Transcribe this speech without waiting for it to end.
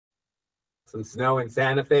Some snow in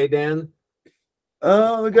Santa Fe, Dan? We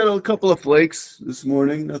got a couple of flakes this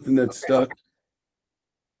morning. Nothing that stuck.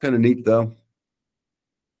 Kind of neat, though.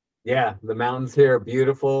 Yeah, the mountains here are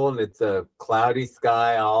beautiful, and it's a cloudy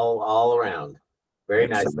sky all around. Very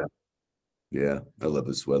nice, though. Yeah, I love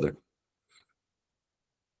this weather.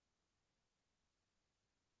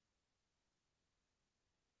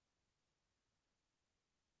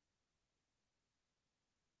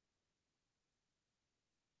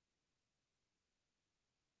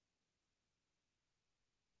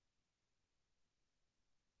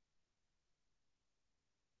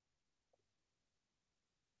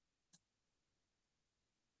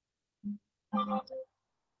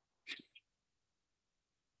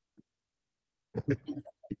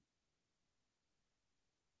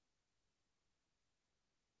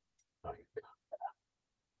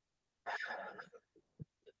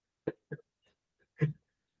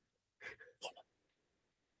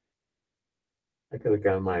 I could have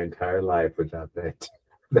gone my entire life without that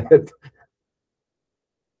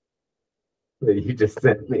you just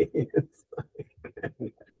sent me. It's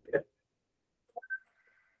like,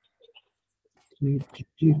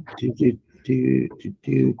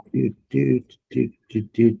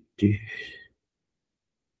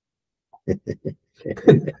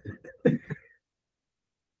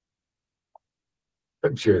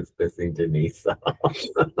 I'm sure it's pissing Denise off.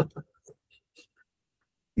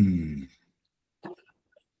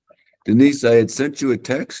 Denise, I had sent you a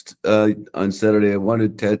text on Saturday. I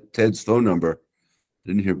wanted Ted's phone number.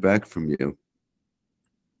 Didn't hear back from you.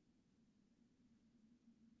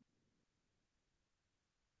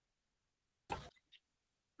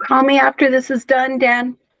 Call me after this is done,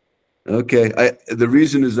 Dan. Okay. The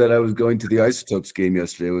reason is that I was going to the Isotopes game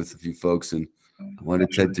yesterday with a few folks, and I wanted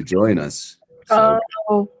Ted to join us. So,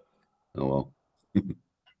 oh well.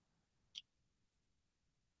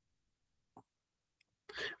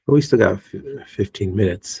 We still got 15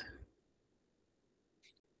 minutes.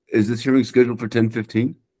 Is this hearing scheduled for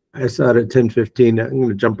 10:15? I saw it at 10:15. I'm going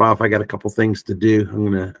to jump off. I got a couple things to do.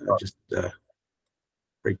 I'm going to just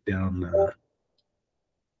break down.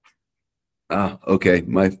 Okay.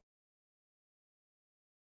 My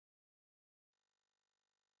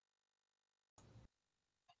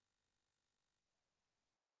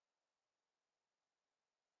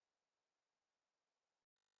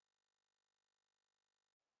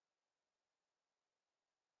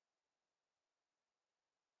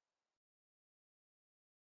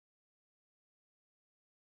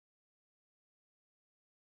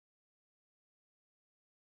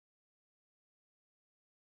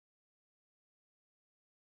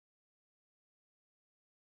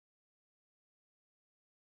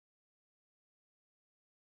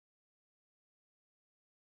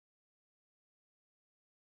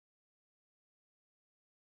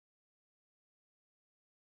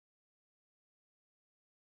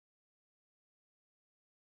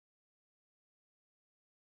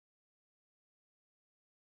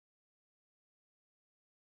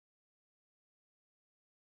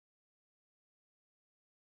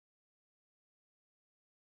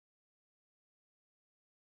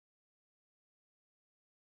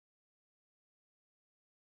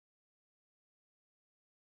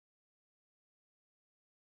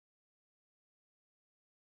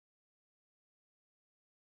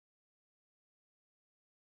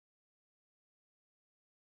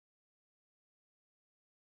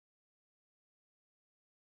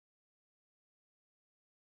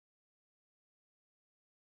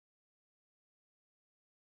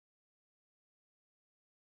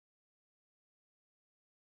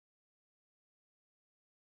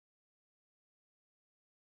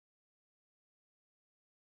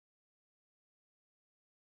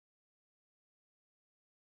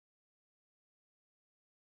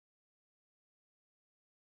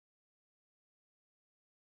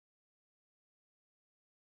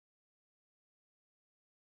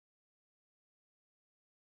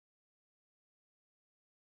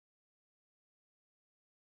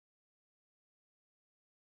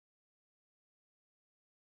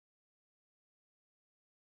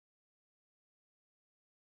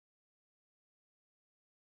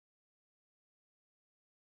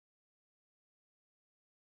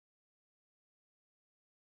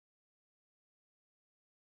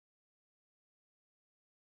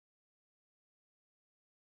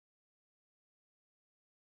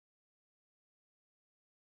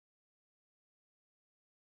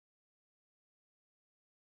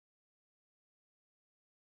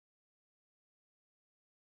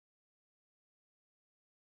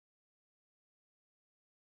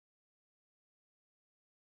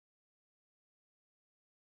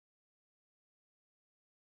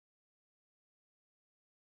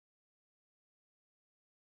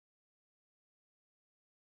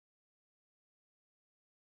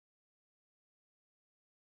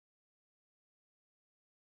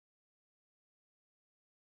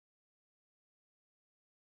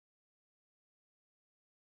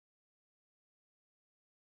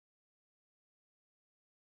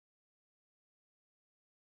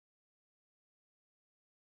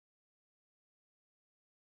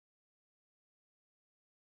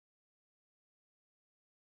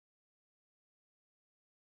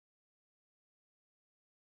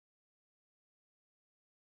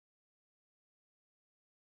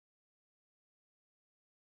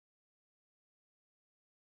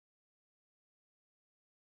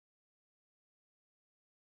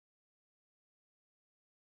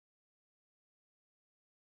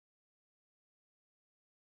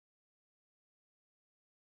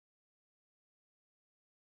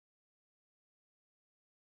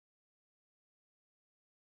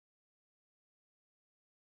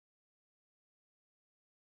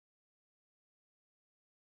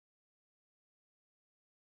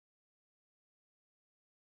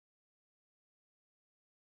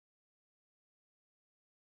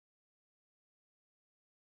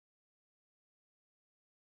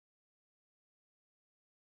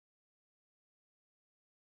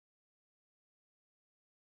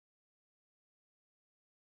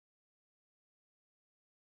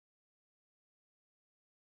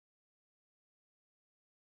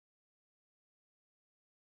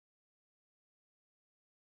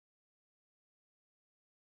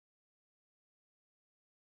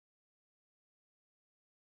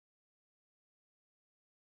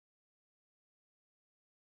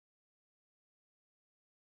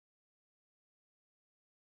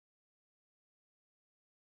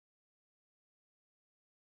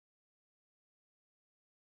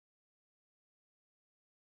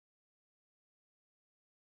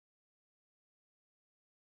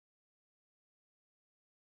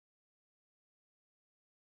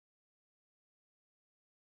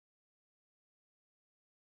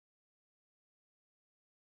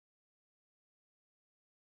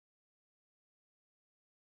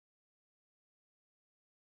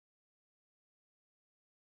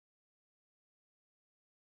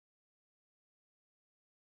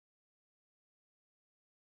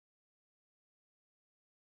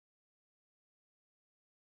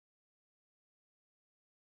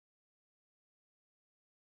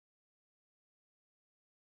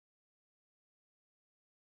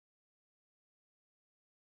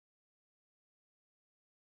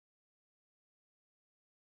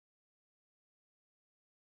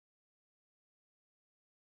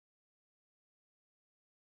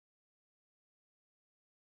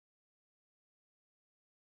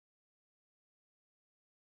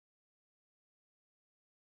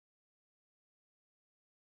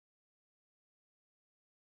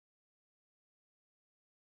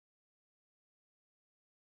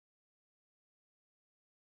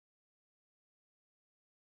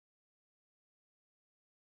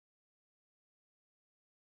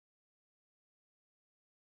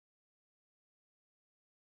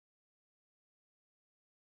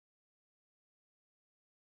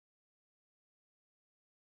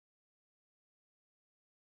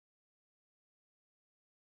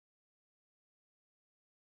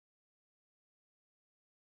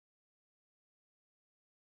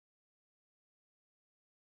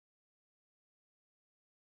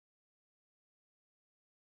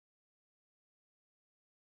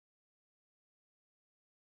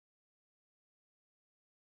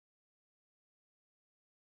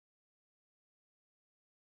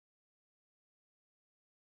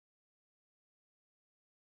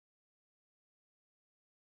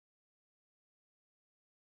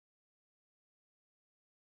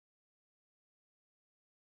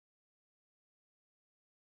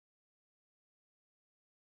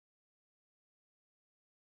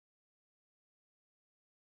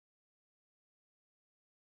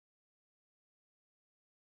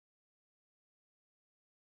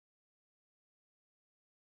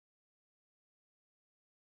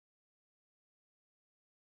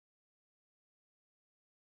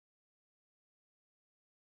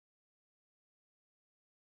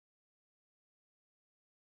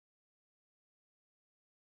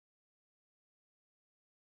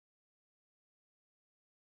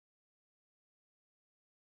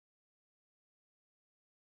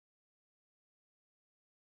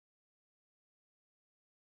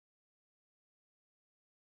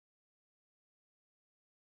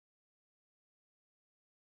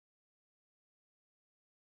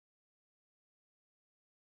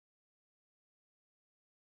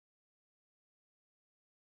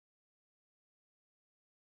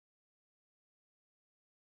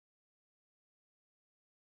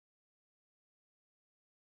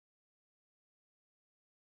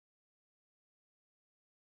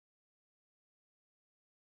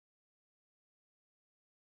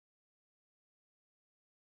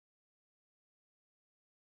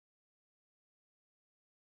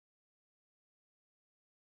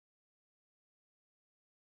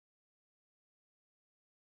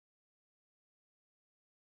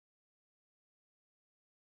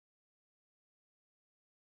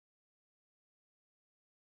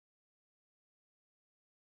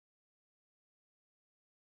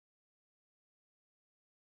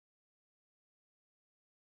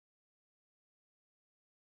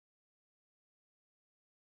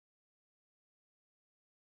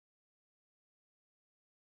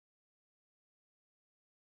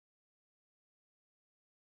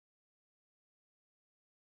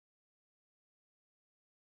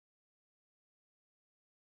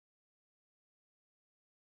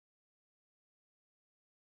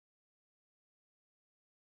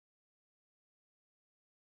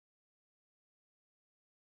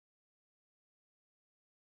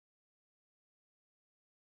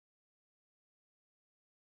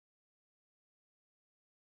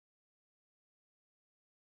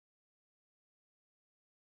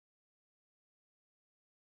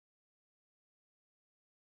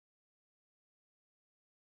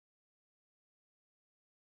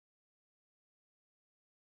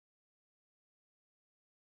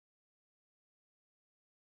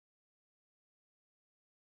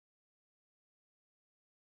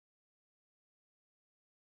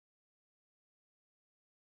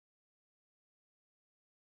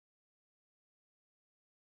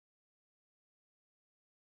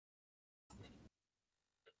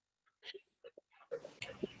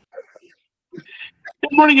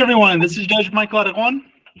Good morning, everyone. This is Judge Michael Aragon.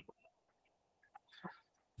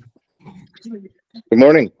 Good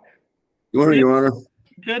morning. Good morning, Your Honor.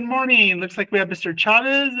 Good morning. Looks like we have Mr.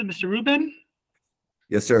 Chavez and Mr. Rubin.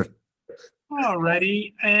 Yes, sir.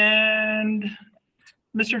 Alrighty. And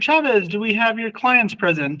Mr. Chavez, do we have your clients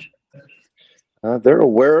present? They're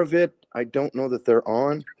aware of it. I don't know that they're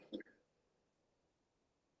on.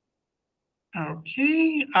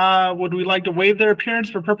 Okay. Would we like to waive their appearance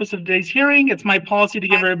for purpose of today's hearing? It's my policy to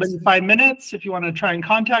give everybody 5 minutes if you want to try and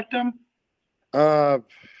contact them.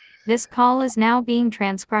 This call is now being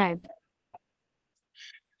transcribed.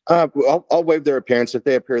 I'll waive their appearance. If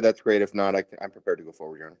they appear, that's great. If not, I'm prepared to go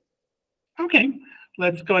forward, Your Honor. Okay.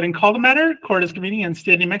 Let's go ahead and call the matter. Court is convening in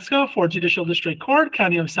State of New Mexico for Judicial District Court,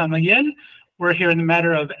 County of San Miguel. We're here in the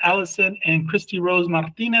matter of Allison and Christy Rose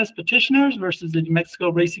Martinez petitioners versus the New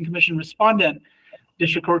Mexico Racing Commission respondent.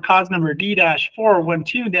 District Court cause number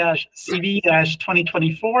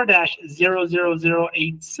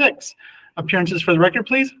D-412-CV-2024-00086. Appearances for the record,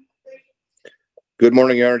 please. Good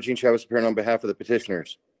morning, Your Honor. Gene Chavez appearing on behalf of the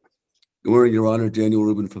petitioners. Good morning, Your Honor. Daniel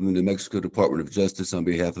Rubin from the New Mexico Department of Justice on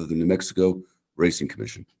behalf of the New Mexico Racing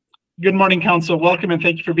Commission. Good morning, counsel. Welcome and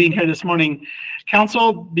thank you for being here this morning.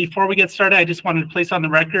 Counsel, before we get started, I just wanted to place on the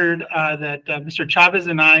record that Mr. Chavez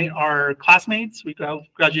and I are classmates. We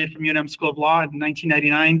graduated from UNM School of Law in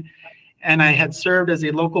 1999, and I had served as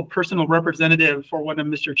a local personal representative for one of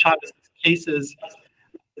Mr. Chavez's cases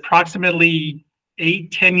approximately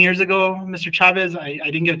 8-10 years ago. Mr. Chavez, I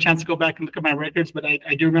didn't get a chance to go back and look at my records, but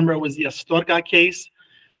I do remember it was the Astorga case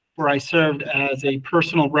where I served as a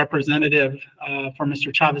personal representative for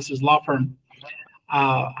Mr. Chavez's law firm.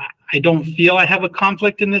 I don't feel I have a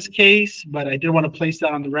conflict in this case, but I did want to place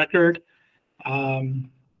that on the record. Mr.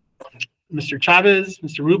 Chavez,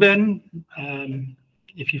 Mr. Rubin,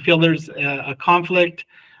 if you feel there's a conflict,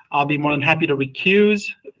 I'll be more than happy to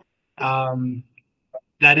recuse.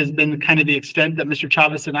 That has been kind of the extent that Mr.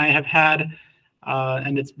 Chavez and I have had,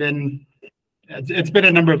 and it's been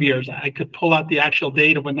a number of years. I could pull out the actual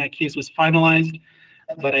date of when that case was finalized,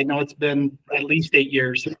 but I know it's been at least 8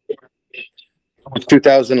 years.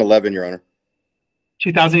 2011, Your Honor.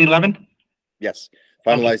 2011? Yes.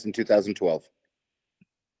 Finalized in 2012.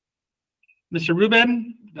 Mr.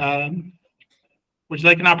 Rubin, would you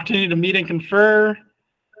like an opportunity to meet and confer?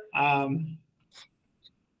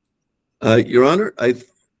 Your Honor,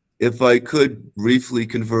 if I could briefly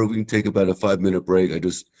confer, we can take about a 5-minute break.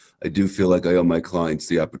 I do feel like I owe my clients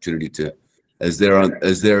the opportunity to, as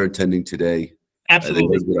they're attending today.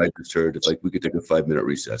 Absolutely. What I just heard, if we could take a 5-minute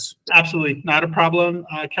recess. Absolutely, not a problem.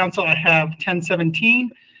 Counsel, I have 10:17.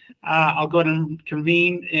 I'll go ahead and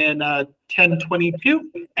convene in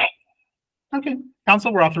 10:22. Okay,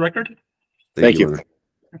 counsel, we're off the record. Thank you. Your Honor.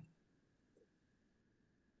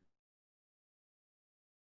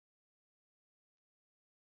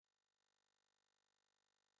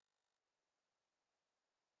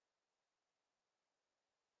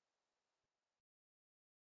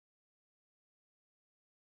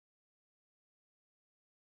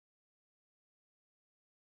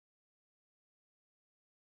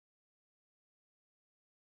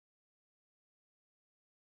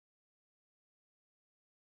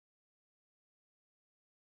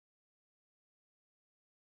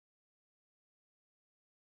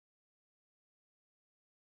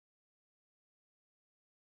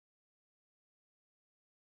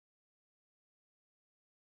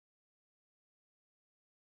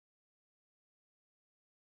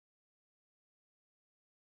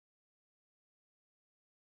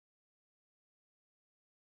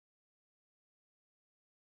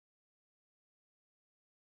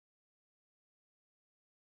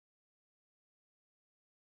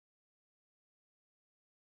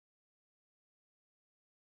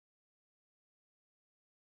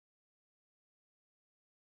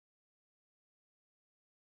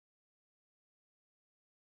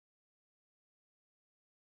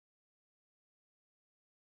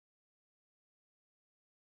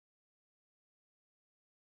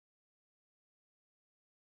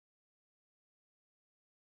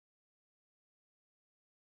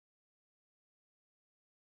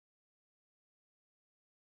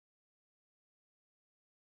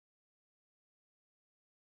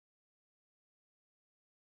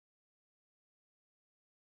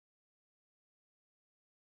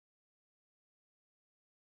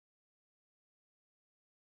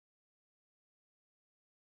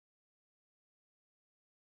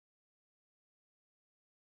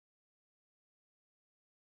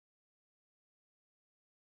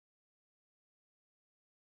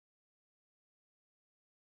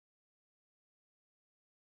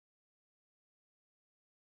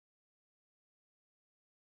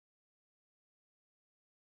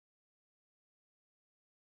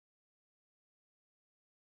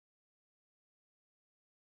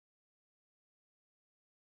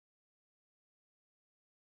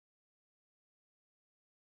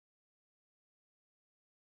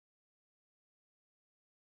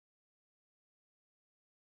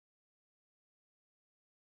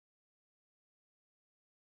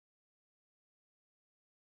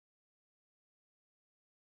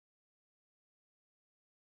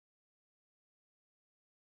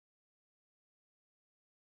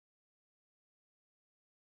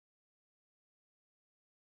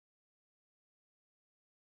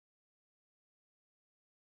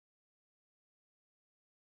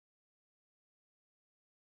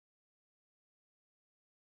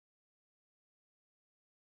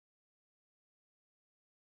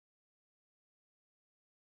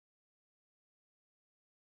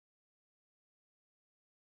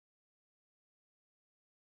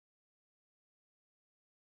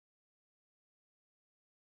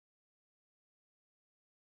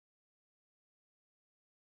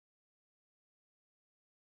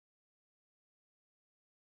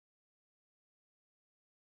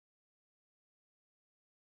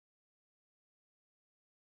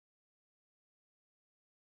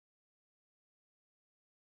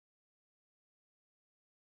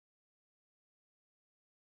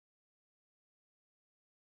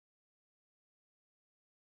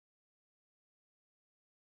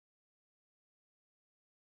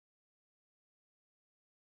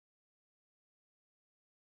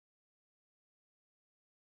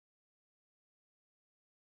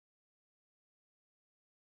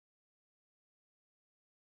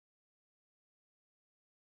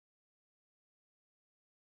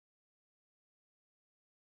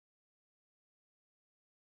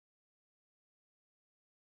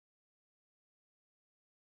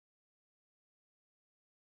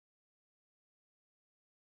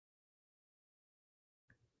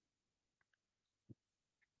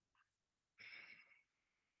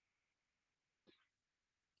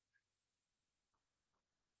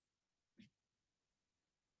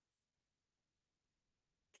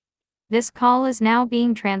 This call is now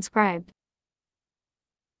being transcribed.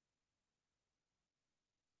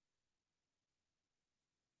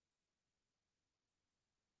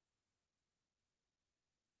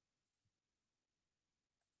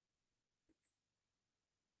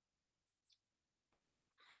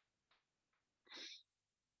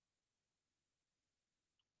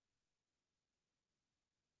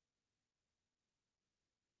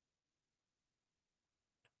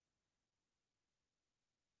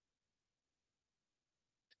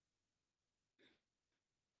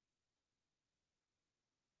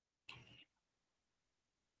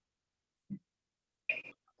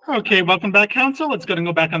 Okay, welcome back, council. Let's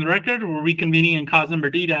go back on the record. We're reconvening in cause number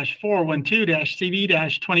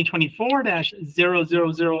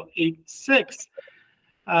D-412-CV-2024-00086.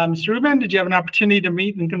 Mr. Rubin, did you have an opportunity to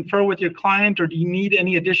meet and confer with your client, or do you need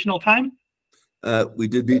any additional time? We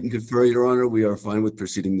did meet and confer, Your Honor. We are fine with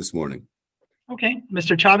proceeding this morning. Okay,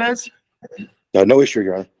 Mr. Chavez? No issue,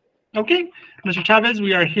 Your Honor. Okay, Mr. Chavez,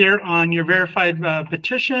 we are here on your verified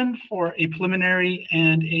petition for a preliminary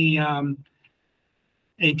and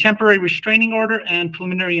a temporary restraining order and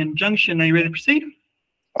preliminary injunction. Are you ready to proceed?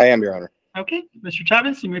 I am, Your Honor. Okay, Mr.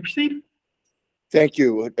 Chavez, you may proceed. Thank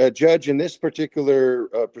you. Judge, in this particular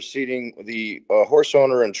proceeding, the horse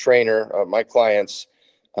owner and trainer, my clients,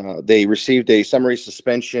 they received a summary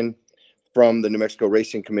suspension from the New Mexico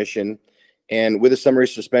Racing Commission. And with a summary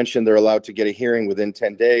suspension, they're allowed to get a hearing within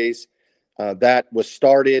 10 days. That was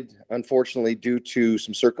started, unfortunately, due to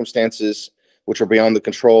some circumstances which are beyond the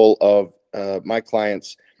control of my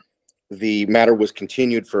clients. The matter was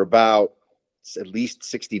continued for about at least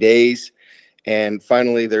 60 days. And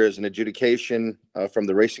finally, there is an adjudication from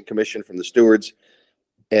the Racing Commission, from the stewards.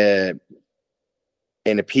 An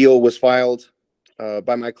appeal was filed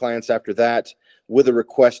by my clients after that, with a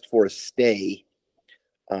request for a stay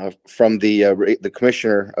from the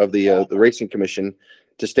commissioner of the Racing Commission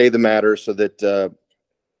to stay the matter so that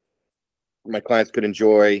my clients could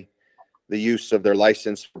enjoy the use of their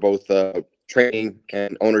license for both training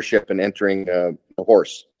and ownership and entering a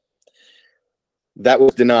horse. That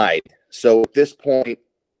was denied. So at this point,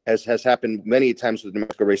 as has happened many times with the New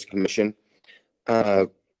Mexico Racing Commission,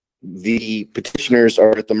 the petitioners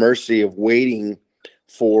are at the mercy of waiting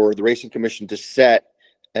for the Racing Commission to set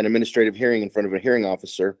an administrative hearing in front of a hearing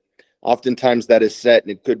officer. Oftentimes that is set,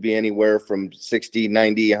 and it could be anywhere from 60,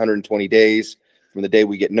 90, 120 days from the day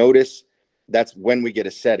we get notice. That's when we get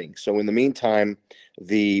a setting. So in the meantime,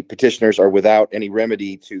 the petitioners are without any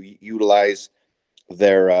remedy to utilize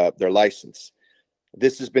their license.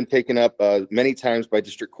 This has been taken up many times by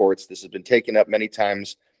district courts. This has been taken up many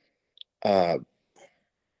times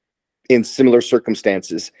in similar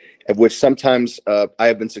circumstances, of which sometimes I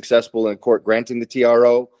have been successful in court granting the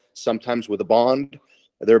TRO, sometimes with a bond.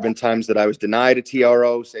 There have been times that I was denied a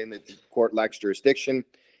TRO, saying that the court lacks jurisdiction.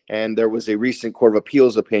 And there was a recent Court of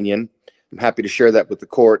Appeals opinion, I'm happy to share that with the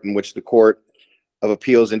court, in which the Court of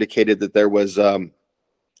Appeals indicated that there was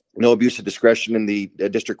no abuse of discretion in the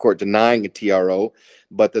district court denying a TRO,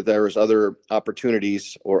 but that there was other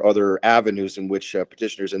opportunities or other avenues in which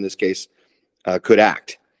petitioners in this case could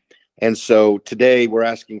act. And so today we're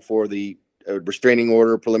asking for the restraining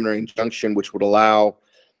order, preliminary injunction, which would allow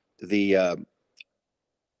the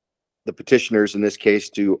petitioners in this case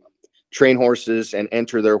to train horses and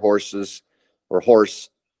enter their horses or horse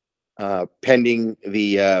pending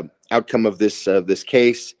the outcome of this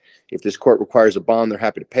case. If this court requires a bond, they're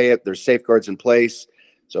happy to pay it. There's safeguards in place.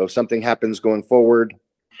 So if something happens going forward,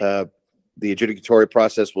 the adjudicatory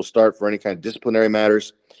process will start for any kind of disciplinary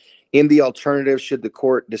matters. In the alternative, should the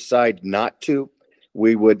court decide not to,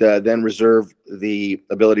 we would then reserve the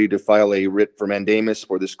ability to file a writ for mandamus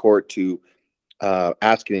for this court to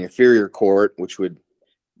ask an inferior court, which would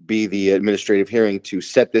be the administrative hearing, to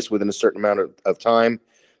set this within a certain amount of time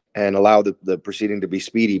and allow the proceeding to be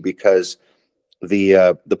speedy, because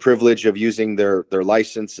the privilege of using their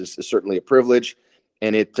license is certainly a privilege,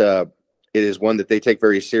 and it is one that they take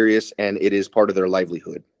very serious, and it is part of their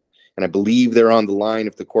livelihood. And I believe they're on the line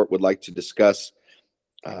if the court would like to discuss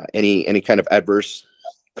any kind of adverse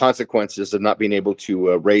consequences of not being able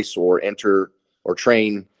to race or enter or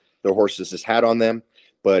train their horses has had on them.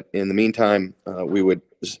 But in the meantime, we would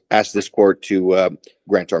ask this court to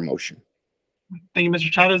grant our motion. Thank you, Mr.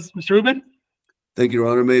 Chavez. Mr. Rubin? Thank you, Your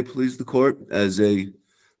Honor. May it please the court, first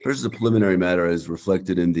as a preliminary matter, as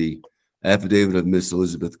reflected in the affidavit of Miss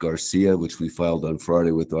Elizabeth Garcia, which we filed on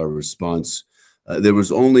Friday with our response. There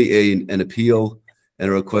was only an appeal and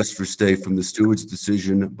a request for stay from the steward's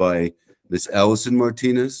decision by Miss Allison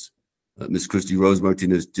Martinez. Miss Christy Rose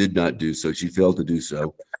Martinez did not do so. She failed to do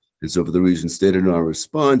so. And so for the reasons stated in our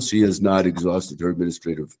response, she has not exhausted her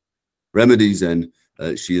administrative remedies, and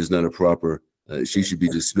she is not a proper. She should be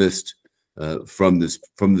dismissed from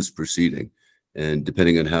this proceeding. And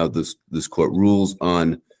depending on how this court rules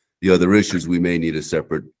on the other issues, we may need a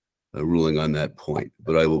separate ruling on that point.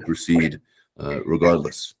 But I will proceed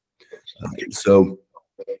regardless. So,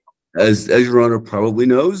 as Your Honor probably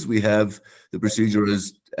knows, we have the procedure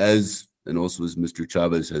as and also as Mr.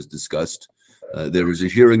 Chavez has discussed. There was a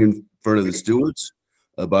hearing in front of the stewards,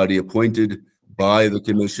 a body appointed by the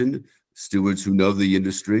commission, stewards who know the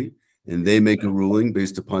industry, and they make a ruling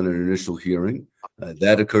based upon an initial hearing.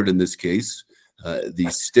 That occurred in this case. The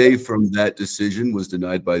stay from that decision was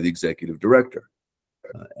denied by the executive director.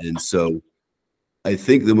 And so I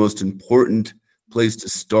think the most important place to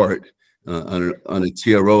start on a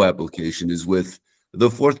TRO application is with the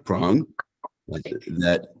fourth prong,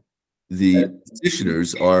 that the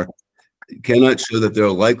petitioners cannot show that they're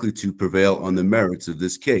likely to prevail on the merits of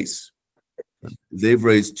this case. They've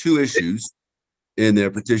raised two issues in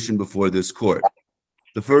their petition before this court.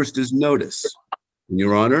 The first is notice. And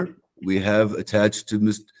Your Honor, we have attached to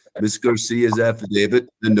Ms. Garcia's affidavit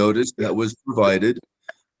the notice that was provided.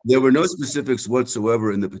 There were no specifics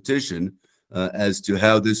whatsoever in the petition as to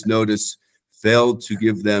how this notice failed to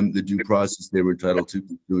give them the due process they were entitled to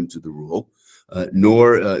pursuant to the rule,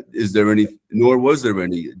 nor was there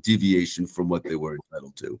any deviation from what they were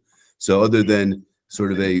entitled to. So other than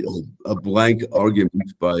sort of a blank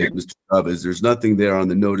argument by Mr. Chavez, there's nothing there on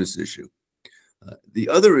the notice issue. The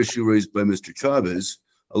other issue raised by Mr. Chavez,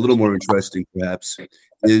 a little more interesting perhaps,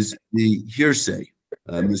 is the hearsay.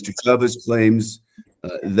 Mr. Chavez claims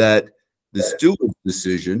that the steward's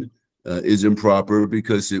decision is improper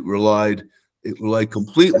because it relied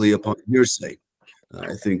completely upon hearsay.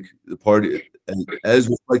 I think the party, as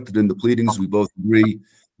reflected in the pleadings, we both agree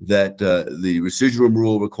that the residuum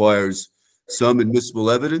rule requires some admissible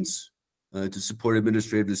evidence to support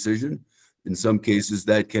administrative decision. In some cases,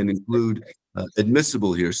 that can include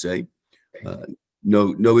admissible hearsay.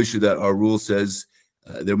 No issue that our rule says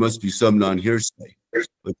there must be some non-hearsay.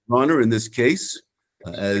 But, Your Honor, in this case,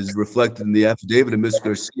 as reflected in the affidavit of Ms.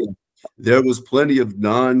 Garcia, there was plenty of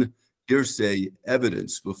non-hearsay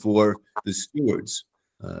evidence before the stewards.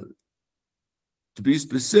 To be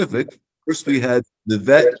specific, first we had the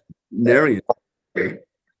veterinarian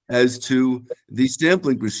as to the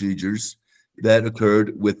sampling procedures that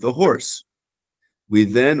occurred with the horse. We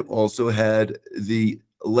then also had the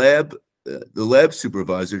lab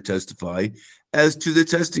supervisor testify as to the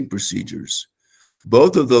testing procedures.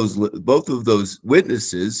 Both of those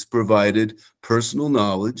witnesses provided personal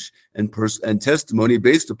knowledge and testimony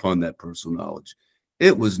based upon that personal knowledge.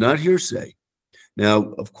 It was not hearsay.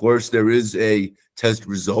 Now, of course, there is a test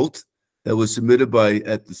result that was submitted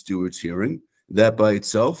at the steward's hearing. That by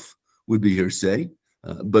itself would be hearsay,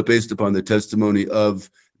 but based upon the testimony of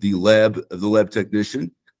the lab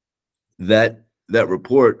technician, that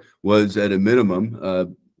report was at a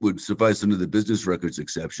minimum would suffice under the business records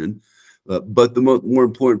exception. But the more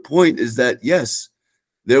important point is that, yes,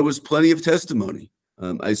 there was plenty of testimony.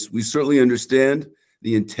 We certainly understand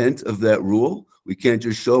the intent of that rule. We can't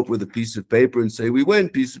just show up with a piece of paper and say, we win,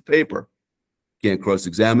 piece of paper. Can't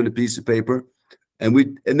cross-examine a piece of paper.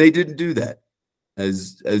 And they didn't do that.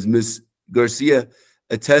 As Ms. Garcia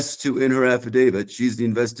attests to in her affidavit, she's the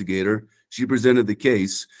investigator. She presented the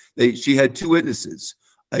case. She had two witnesses.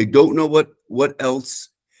 I don't know what else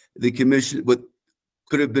the commission, what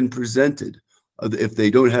could have been presented. If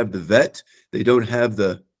they don't have the vet, they don't have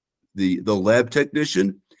the lab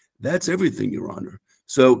technician. That's everything, Your Honor.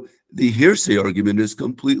 So the hearsay argument is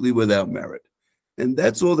completely without merit. And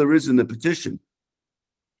that's all there is in the petition.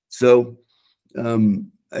 So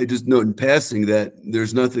I just note in passing that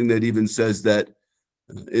there's nothing that even says that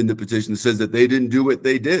in the petition that says that they didn't do what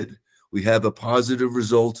they did. We have a positive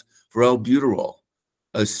result for albuterol,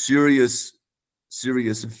 a serious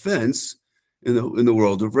offense in the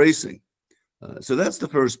world of racing. So that's the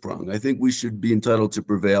first prong. I think we should be entitled to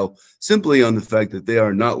prevail simply on the fact that they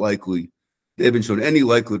are not likely, they haven't shown any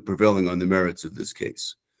likelihood prevailing on the merits of this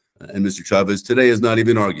case. And Mr. Chavez today has not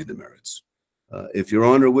even argued the merits. If Your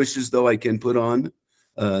Honor wishes, though, I can put on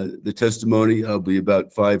the testimony. It'll be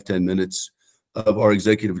about 5-10 minutes of our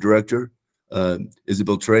executive director,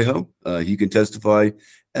 Isabel Trejo. He can testify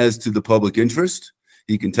as to the public interest.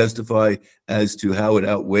 He can testify as to how it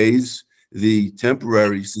outweighs the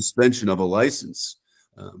temporary suspension of a license.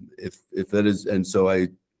 If that is, and so I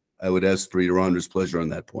would ask for Your Honor's pleasure on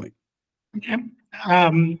that point. Okay.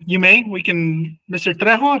 We can, Mr.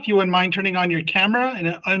 Trejo, if you wouldn't mind turning on your camera and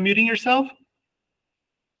unmuting yourself.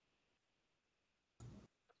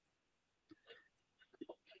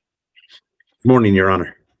 Morning, Your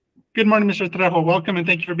Honor. Good morning, Mr. Trejo. Welcome and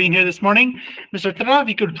thank you for being here this morning. Mr. Trejo, if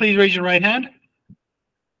you could please raise your right hand.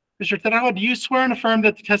 Mr. Trejo, do you swear and affirm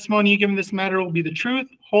that the testimony you give in this matter will be the truth,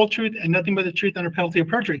 whole truth, and nothing but the truth under penalty of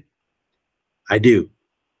perjury? I do.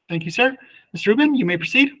 Thank you, sir. Mr. Rubin, you may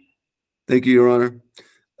proceed. Thank you, Your Honor.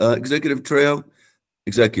 Executive Trejo,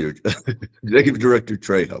 Executive Director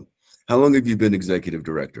Trejo, how long have you been Executive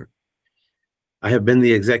Director? I have been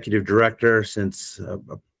the executive director since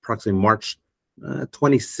approximately March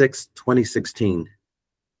 26, 2016.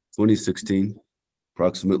 2016,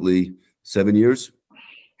 approximately 7 years?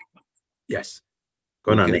 Yes.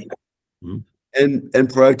 Going on Okay. 8. Mm-hmm. And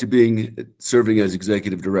prior to serving as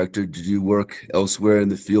executive director, did you work elsewhere in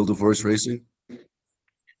the field of horse racing?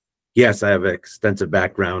 Yes, I have an extensive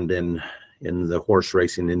background in the horse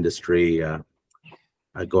racing industry,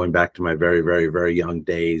 going back to my very, very, very young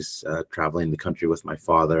days, traveling the country with my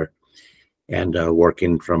father and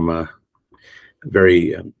working from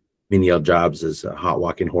very menial jobs as hot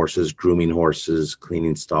walking horses, grooming horses,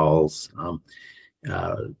 cleaning stalls,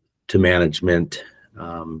 to management,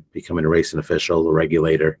 becoming a racing official, a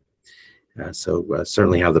regulator. So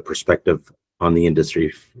certainly have the perspective on the industry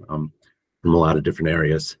from a lot of different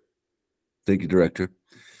areas. Thank you, Director.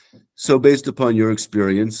 So based upon your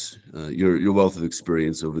experience, your wealth of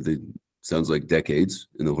experience over sounds like decades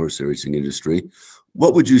in the horse racing industry,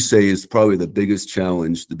 what would you say is probably the biggest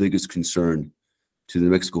challenge, the biggest concern to New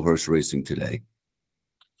Mexico horse racing today?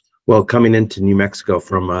 Well, coming into New Mexico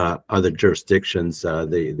from other jurisdictions,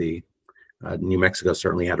 New Mexico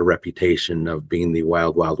certainly had a reputation of being the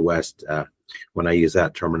wild, wild west. When I use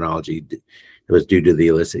that terminology, it was due to the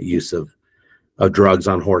illicit use of drugs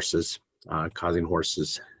on horses, causing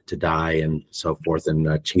horses to die and so forth,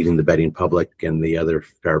 and cheating the betting public and the other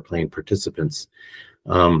fair playing participants.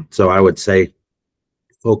 So I would say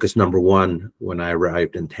focus number one when I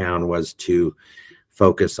arrived in town was to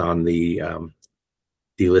focus on the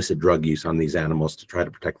illicit drug use on these animals, to try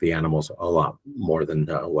to protect the animals a lot more than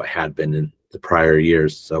what had been in the prior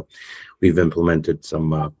years. So we've implemented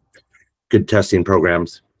some good testing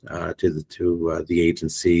programs to the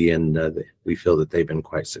agency, and we feel that they've been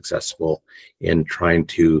quite successful in trying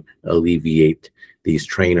to alleviate these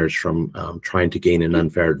trainers from trying to gain an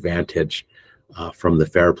unfair advantage from the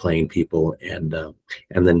fair playing people, and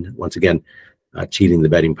then once again cheating the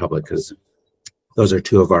betting public, because those are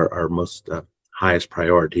two of our most highest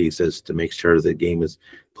priorities, is to make sure the game is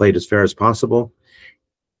played as fair as possible,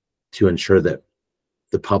 to ensure that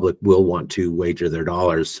the public will want to wager their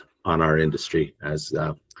dollars on our industry, as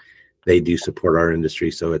they do support our industry.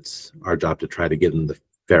 So it's our job to try to give them the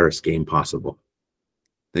fairest game possible.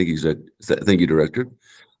 Thank you, Zach. Thank you, Director.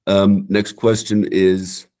 Next question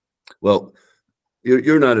is, well,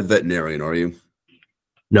 you're not a veterinarian, are you?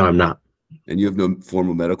 No, I'm not. And you have no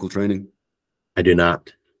formal medical training? I do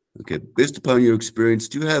not. Okay. Based upon your experience,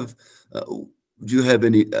 do you have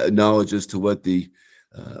any knowledge as to how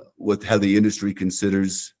the industry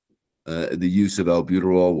considers the use of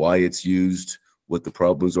albuterol, why it's used, what the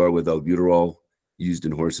problems are with albuterol used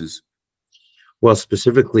in horses? Well,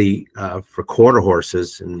 specifically for quarter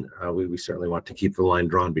horses, and we certainly want to keep the line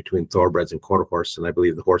drawn between thoroughbreds and quarter horse, and I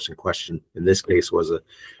believe the horse in question in this case was a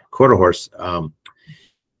quarter horse. The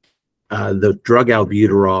drug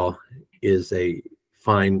albuterol is a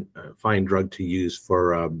fine drug to use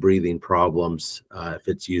for breathing problems if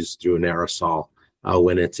it's used through an aerosol.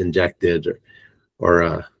 When it's injected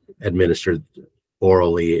or administered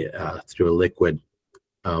orally through a liquid,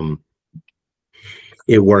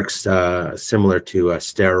 it works similar to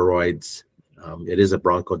steroids. It is a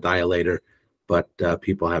bronchodilator, but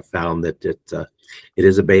people have found that it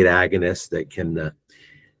is a beta agonist that can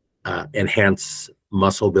enhance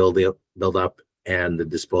muscle buildup and the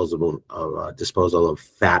disposal of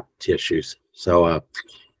fat tissues. So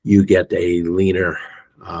you get a leaner,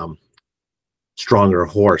 stronger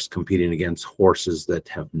horse competing against horses that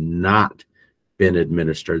have not been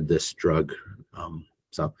administered this drug.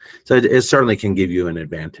 So it certainly can give you an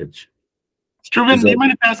advantage. Struven, do you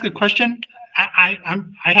mind if I ask a question? I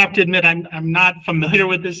have to admit I'm not familiar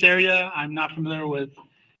with this area. I'm not familiar with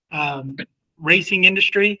racing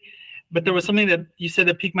industry, but there was something that you said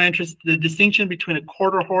that piqued my interest: the distinction between a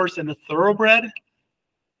quarter horse and a thoroughbred.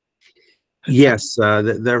 Yes,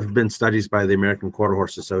 there have been studies by the American Quarter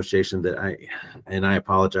Horse Association that I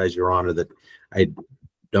apologize, Your Honor, that I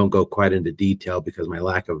don't go quite into detail because my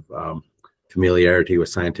lack of familiarity with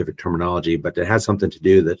scientific terminology, but it has something to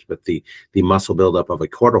do with the muscle buildup of a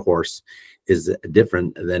quarter horse is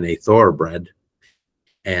different than a thoroughbred,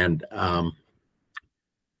 and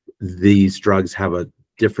these drugs have a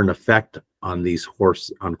different effect on these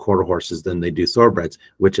quarter horses than they do thoroughbreds,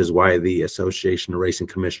 which is why the Association of Racing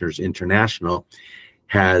Commissioners International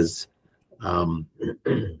has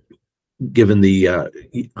given the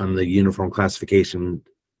on the uniform classification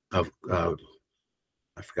of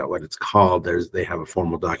I forgot what it's called. They have a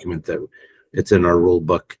formal document that it's in our rule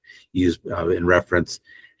book used in reference.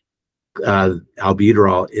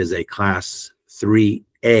 Albuterol is a class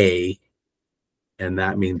 3A, and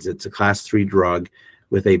that means it's a class 3 drug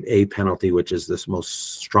with a penalty, which is this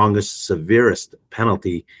most strongest, severest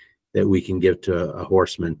penalty that we can give to a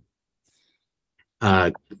horseman.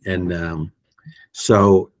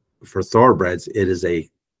 So for thoroughbreds, it is a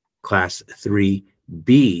class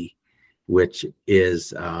 3B, which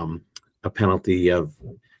is a penalty of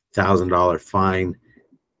 $1,000 fine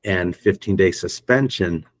and 15-day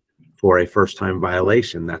suspension for a first-time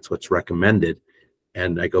violation. That's what's recommended.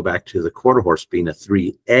 And I go back to the quarter horse being a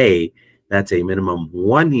 3A, that's a minimum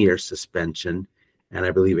 1-year suspension and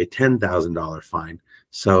I believe a $10,000 fine.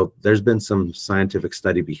 So there's been some scientific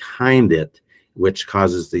study behind it, which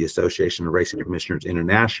causes the Association of Racing Commissioners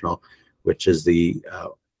International, which is the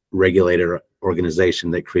regulator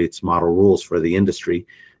organization that creates model rules for the industry,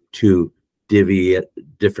 to divvy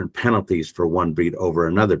different penalties for one breed over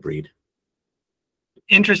another breed.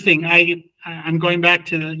 Interesting. I'm going back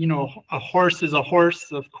to, you know, a horse is a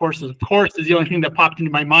horse. Of course is the only thing that popped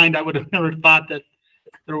into my mind. I would have never thought that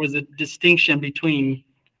there was a distinction between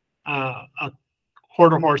a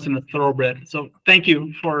quarter horse and a thoroughbred. So thank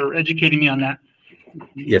you for educating me on that.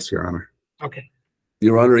 Yes, Your Honor. Okay.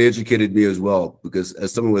 Your Honor, he educated me as well, because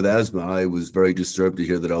as someone with asthma, I was very disturbed to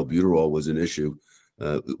hear that albuterol was an issue.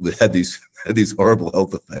 It had these horrible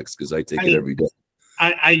health effects because I take it every day.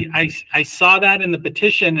 I saw that in the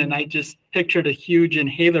petition, and I just pictured a huge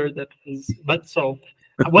inhaler that is. But so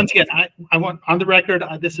once again, I want on the record,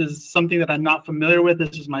 this is something that I'm not familiar with.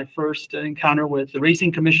 This is my first encounter with the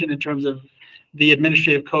Racing Commission in terms of the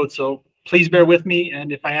administrative code. So please bear with me,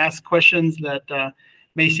 and if I ask questions that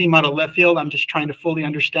may seem out of left field, I'm just trying to fully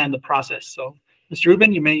understand the process. So, Mr.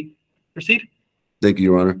 Rubin, you may proceed. Thank you,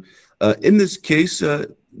 Your Honor. In this case,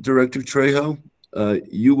 Director Trejo,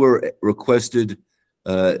 you were requested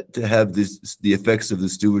to have the effects of the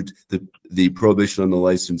steward, the prohibition on the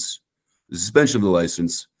license, the suspension of the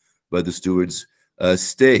license by the stewards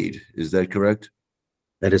stayed. Is that correct?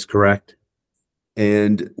 That is correct.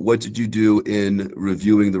 And what did you do in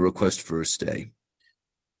reviewing the request for a stay?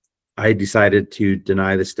 I decided to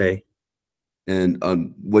deny the stay. And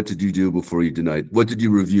what did you do before you denied? What did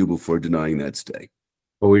you review before denying that stay?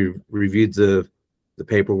 Well, we reviewed the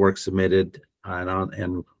paperwork submitted,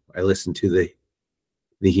 and I listened to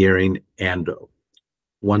the hearing. And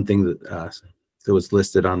one thing that was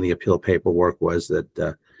listed on the appeal paperwork was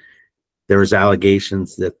that there was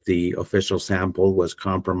allegations that the official sample was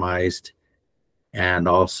compromised, and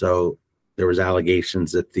also there was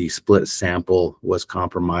allegations that the split sample was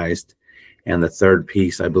compromised. And the third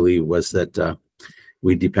piece, I believe, was that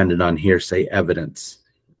we depended on hearsay evidence.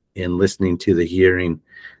 In listening to the hearing,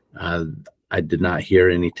 I did not hear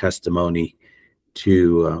any testimony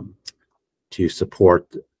to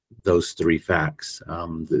support those three facts.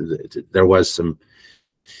 There was some,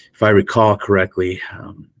 if I recall correctly,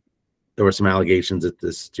 there were some allegations that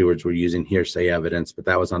the stewards were using hearsay evidence, but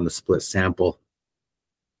that was on the split sample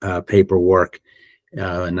paperwork,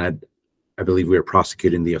 and I believe we were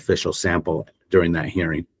prosecuting the official sample during that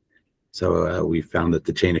hearing. So we found that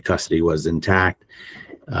the chain of custody was intact.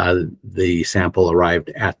 The sample arrived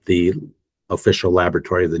at the official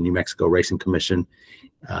laboratory of the New Mexico Racing Commission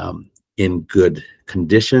in good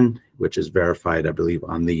condition, which is verified, I believe,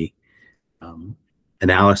 on the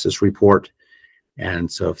analysis report.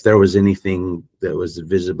 And so if there was anything that was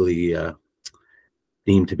visibly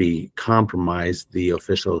deemed to be compromised, the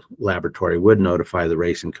official laboratory would notify the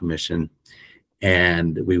Racing Commission,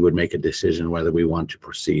 and we would make a decision whether we want to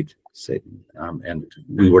proceed. And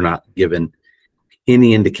we were not given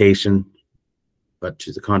any indication, but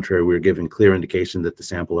to the contrary, we were given clear indication that the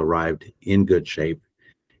sample arrived in good shape,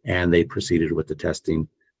 and they proceeded with the testing,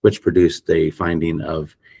 which produced a finding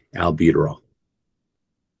of albuterol.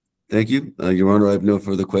 Thank you. Your Honor, I have no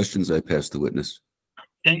further questions. I pass the witness.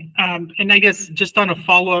 Okay, and I guess just on a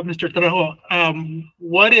follow-up, Mr. Trejo,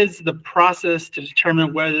 what is the process to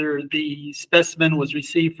determine whether the specimen was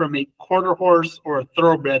received from a quarter horse or a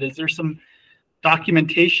thoroughbred? Is there some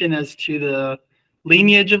documentation as to the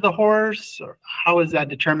lineage of the horse, or how is that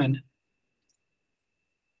determined?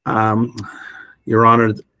 Your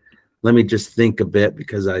Honor, let me just think a bit,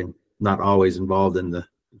 because I'm not always involved in the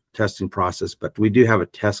testing process, but we do have a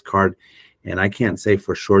test card, and I can't say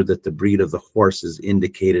for sure that the breed of the horse is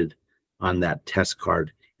indicated on that test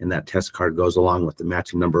card, and that test card goes along with the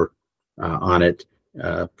matching number on it,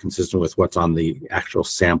 consistent with what's on the actual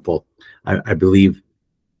sample. I believe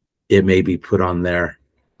it may be put on there.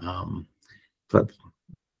 But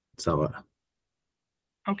so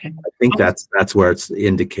Okay. I think that's where it's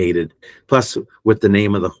indicated. Plus, with the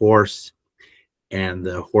name of the horse and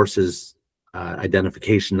the horse's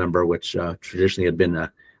identification number, which traditionally had been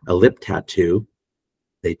a lip tattoo,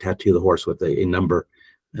 they tattoo the horse with a number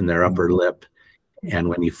in their upper lip, and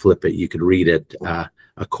when you flip it, you could read it.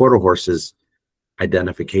 A quarter horse's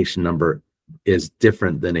identification number is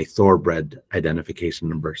different than a thoroughbred identification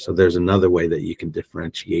number. So there's another way that you can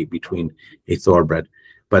differentiate between a thoroughbred.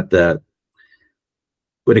 But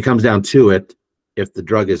when it comes down to it, if the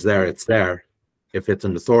drug is there, it's there. If it's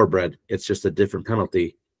in the thoroughbred, it's just a different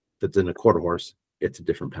penalty. If it's in a quarter horse, it's a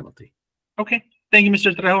different penalty. Okay. Thank you,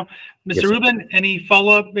 Mr. Trejo. Mr. Yes, Rubin, any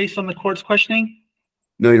follow-up based on the court's questioning?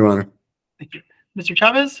 No, Your Honor. Thank you. Mr.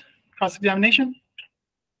 Chavez, cross-examination?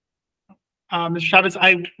 Mr. Chavez,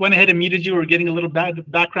 I went ahead and muted you. We're getting a little bad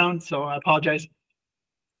background, so I apologize.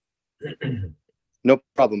 No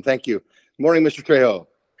problem. Thank you. Good morning, Mr. Trejo.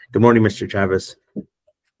 Good morning, Mr. Chavez.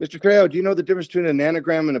 Mr. Trejo, do you know the difference between a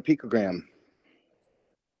nanogram and a picogram?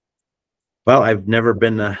 Well, I've never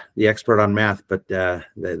been the expert on math, but there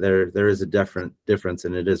is a difference,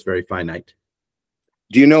 and it is very finite.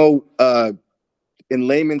 Do you know, in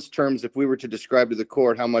layman's terms, if we were to describe to the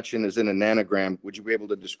court how much is in a nanogram, would you be able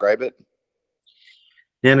to describe it?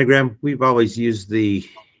 Nanogram, we've always used the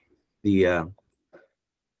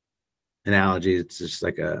analogy. It's just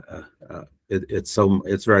like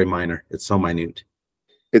it's very minor. It's so minute.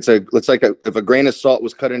 It's like if a grain of salt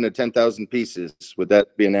was cut into 10,000 pieces, would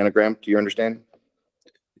that be a nanogram to your understanding?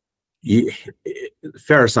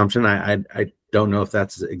 Fair assumption. I don't know if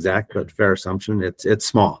that's exact, but fair assumption. It's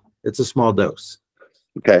small. It's a small dose.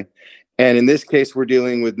 Okay. And in this case, we're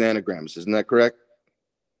dealing with nanograms. Isn't that correct?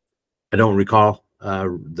 I don't recall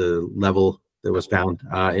the level that was found.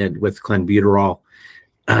 And with clenbuterol,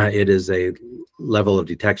 it is a level of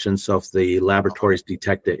detection. So if the laboratories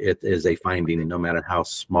detect it, it is a finding, no matter how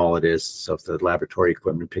small it is. So if the laboratory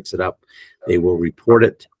equipment picks it up, they will report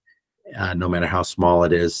it, no matter how small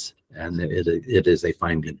it is, and it is a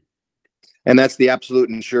finding. And that's the absolute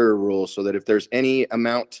insurer rule, so that if there's any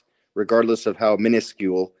amount, regardless of how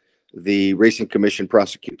minuscule, the Racing Commission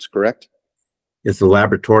prosecutes, correct? If the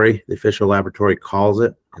laboratory, the official laboratory, calls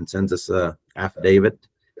it and sends us a affidavit,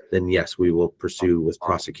 then yes, we will pursue with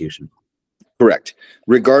prosecution. Correct.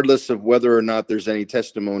 Regardless of whether or not there's any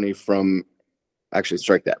testimony from, actually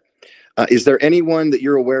strike that. Is there anyone that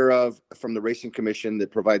you're aware of from the Racing Commission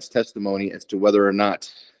that provides testimony as to whether or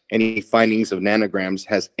not any findings of nanograms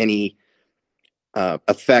has any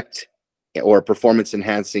effect or performance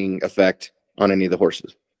enhancing effect on any of the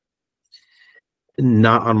horses?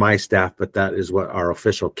 Not on my staff, but that is what our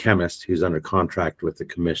official chemist, who's under contract with the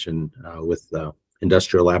commission, with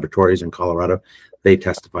industrial laboratories in Colorado, they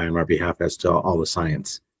testify on our behalf as to all the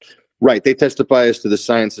science. Right. They testify as to the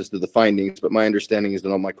science, as to the findings, but my understanding is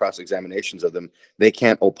that all my cross-examinations of them, they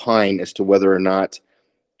can't opine as to whether or not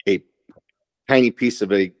a tiny piece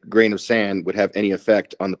of a grain of sand would have any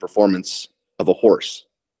effect on the performance of a horse.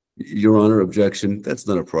 Your Honor, objection. That's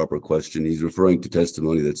not a proper question. He's referring to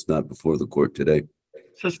testimony that's not before the court today.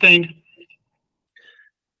 Sustained.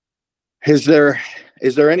 Is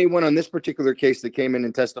there anyone on this particular case that came in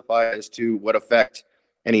and testified as to what effect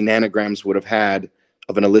any nanograms would have had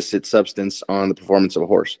of an illicit substance on the performance of a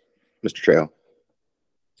horse? Mr. Trejo.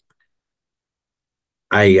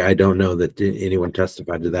 I don't know that anyone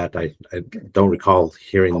testified to that. I don't recall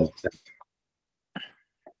hearing that.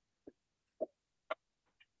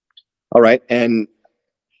 All right. And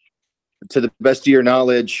to the best of your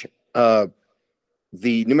knowledge, the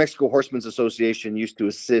New Mexico Horsemen's Association used to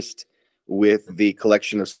assist with the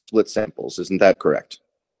collection of split samples. Isn't that correct?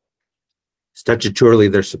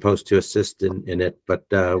 Statutorily, they're supposed to assist in it, but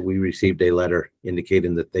we received a letter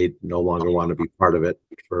indicating that they no longer want to be part of it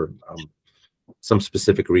for some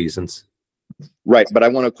specific reasons. Right. But I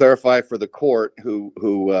want to clarify for the court who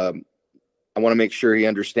I want to make sure he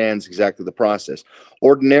understands exactly the process.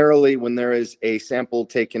 Ordinarily, when there is a sample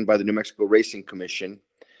taken by the New Mexico Racing Commission,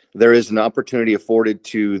 there is an opportunity afforded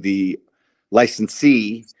to the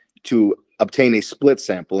licensee to obtain a split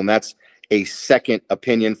sample, and that's a second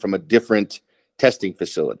opinion from a different testing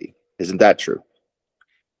facility. Isn't that true?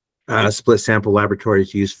 Split sample laboratory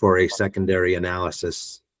is used for a secondary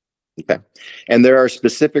analysis. Okay. And there are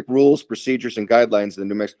specific rules, procedures, and guidelines in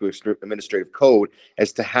the New Mexico Administrative Code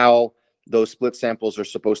as to how those split samples are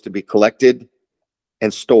supposed to be collected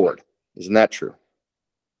and stored. Isn't that true?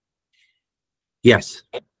 Yes.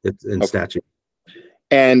 It's in Okay. statute.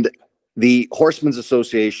 And the Horsemen's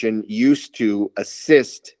Association used to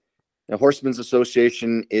assist. The Horsemen's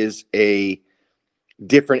Association is a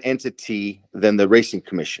different entity than the Racing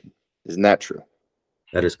Commission. Isn't that true?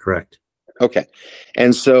 That is correct. Okay.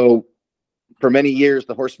 And so for many years,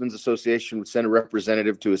 the Horsemen's Association would send a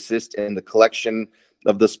representative to assist in the collection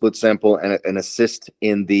of the split sample and assist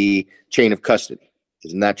in the chain of custody.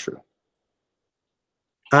 Isn't that true?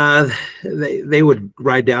 They would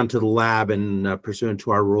ride down to the lab, and pursuant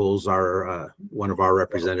to our rules, our one of our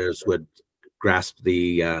representatives would grasp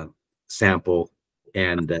the sample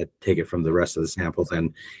and take it from the rest of the samples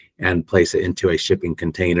and place it into a shipping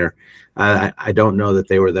container. I don't know that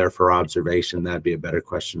they were there for observation. That'd be a better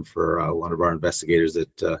question for one of our investigators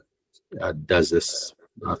that does this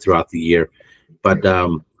throughout the year. But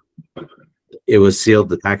it was sealed.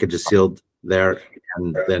 The package is sealed there,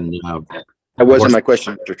 and then That wasn't my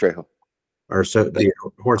question, Mr. Trejo. Or so the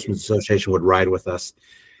Horsemen's Association would ride with us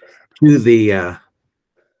to the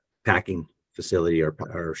packing facility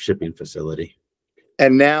or shipping facility.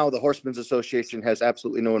 And now the Horsemen's Association has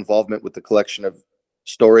absolutely no involvement with the collection of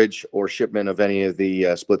storage or shipment of any of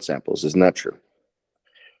the split samples. Isn't that true?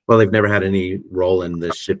 Well, they've never had any role in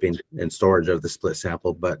the shipping and storage of the split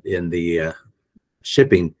sample, but in the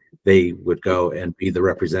shipping, they would go and be the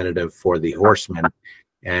representative for the Horsemen.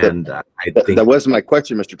 And I think that wasn't my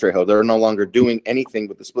question, Mr. Trejo. They're no longer doing anything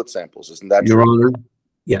with the split samples. Isn't that Your true? Honor.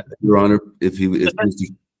 Yeah. Your Honor, if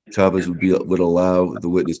Mr. Chavez would allow the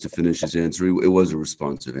witness to finish his answer, it was a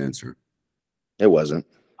responsive answer. It wasn't.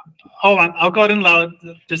 Hold on, I'll go ahead and allow it,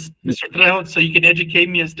 just Mr. Trejo, so you can educate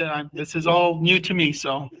me as to this is all new to me.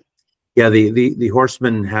 So yeah, the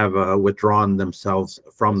Horsemen have withdrawn themselves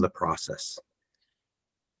from the process.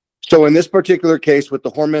 So in this particular case, with the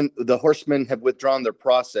Horsemen have withdrawn their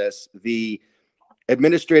process. The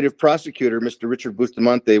administrative prosecutor, Mr. Richard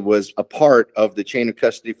Bustamante, was a part of the chain of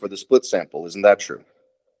custody for the split sample. Isn't that true?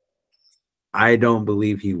 I don't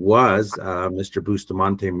believe he was. Mr.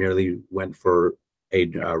 Bustamante merely went for a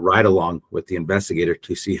ride along with the investigator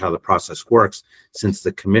to see how the process works, since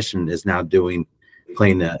the commission is now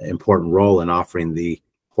playing an important role in offering the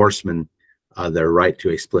Horsemen their right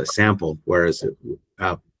to a split sample, whereas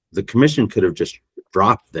the commission could have just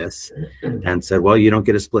dropped this and said, well, you don't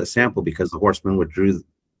get a split sample because the Horsemen withdrew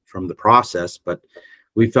from the process. But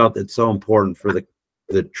we felt it's so important for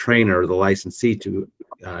the trainer, the licensee, to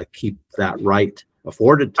keep that right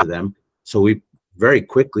afforded to them. So we very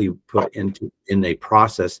quickly put in a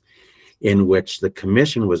process in which the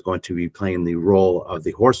commission was going to be playing the role of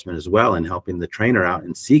the Horsemen as well, and helping the trainer out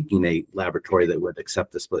and seeking a laboratory that would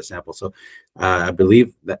accept the split sample. So I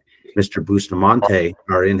believe that Mr. Bustamante,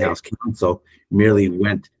 our in-house counsel, merely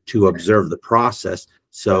went to observe the process,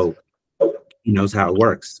 so he knows how it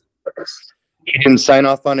works. He didn't sign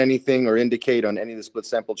off on anything or indicate on any of the split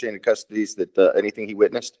sample chain of custodies that anything he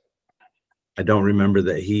witnessed? I don't remember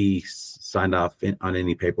that he signed off on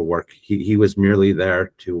any paperwork. He was merely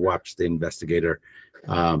there to watch the investigator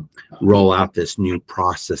roll out this new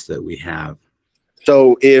process that we have.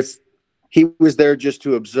 So if he was there just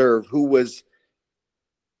to observe, who was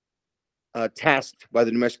tasked by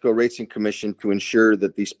the New Mexico Racing Commission to ensure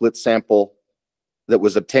that the split sample that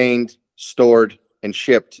was obtained, stored, and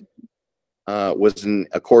shipped was in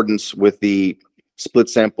accordance with the split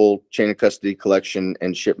sample chain of custody collection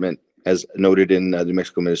and shipment as noted in the New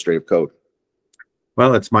Mexico Administrative Code?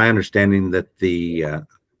 Well, it's my understanding that the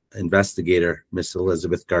investigator, Miss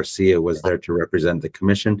Elizabeth Garcia, was there to represent the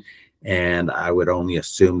commission, and I would only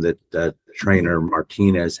assume that trainer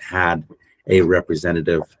Martinez had a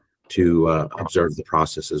representative to observe the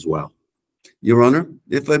process as well. Your Honor,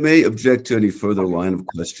 if I may object to any further line of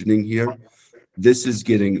questioning here, this is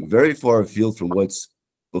getting very far afield from what's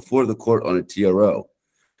before the court on a TRO.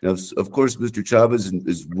 Now, of course, Mr. Chavez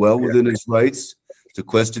is well within his rights to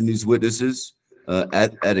question these witnesses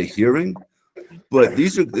at a hearing, but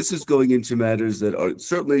this is going into matters that are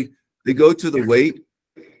certainly, they go to the weight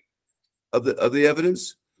of the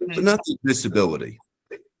evidence, but not the admissibility.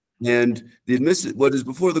 And what is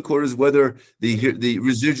before the court is whether the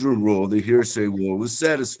residual rule, the hearsay rule, was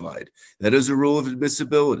satisfied. That is a rule of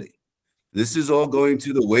admissibility. This is all going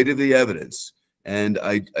to the weight of the evidence, and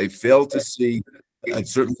I fail to see. I've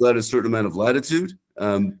certainly let a certain amount of latitude,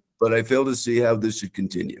 but I fail to see how this should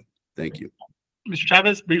continue. Thank you. Mr.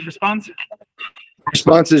 Chavez, brief response.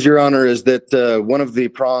 Responses, Your Honor, is that one of the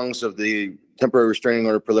prongs of the temporary restraining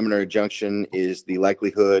order preliminary injunction is the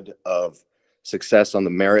likelihood of success on the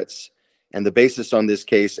merits. And the basis on this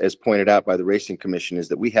case, as pointed out by the Racing Commission, is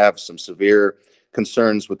that we have some severe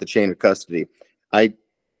concerns with the chain of custody. I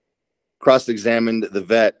cross-examined the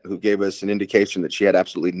vet, who gave us an indication that she had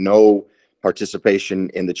absolutely no participation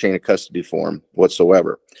in the chain of custody form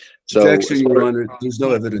whatsoever. So, Objection, Your Honor. There's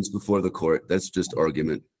no evidence before the court. That's just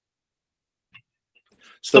argument.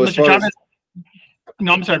 So, as Mr. far Chavez, as,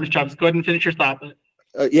 no, I'm sorry, Mr. Chavez, go ahead and finish your thought.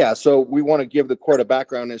 yeah, so we want to give the court a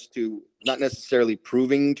background as to not necessarily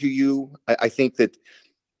proving to you. I think that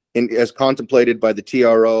as contemplated by the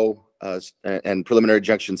TRO and preliminary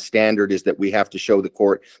injunction standard, is that we have to show the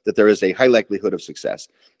court that there is a high likelihood of success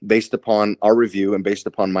based upon our review and based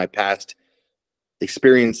upon my past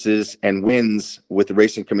experiences and wins with the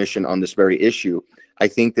Racing Commission on this very issue. I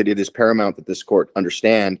think that it is paramount that this court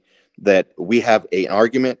understand that we have an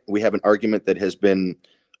argument. We have an argument that has been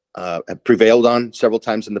prevailed on several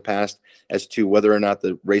times in the past as to whether or not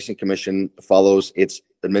the Racing Commission follows its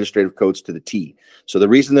administrative codes to the T. So the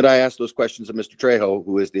reason that I asked those questions of Mr. Trejo,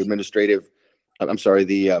 who is the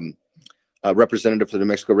representative for the New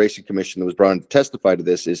Mexico Racing Commission that was brought in to testify to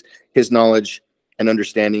this, is his knowledge and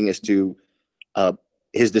understanding as to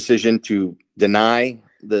his decision to deny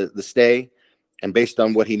the stay. And based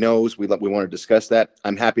on what he knows, we want to discuss that.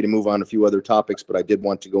 I'm happy to move on a few other topics, but I did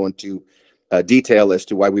want to go into detail as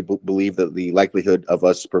to why we believe that the likelihood of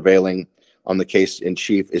us prevailing on the case in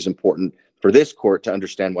chief is important for this court to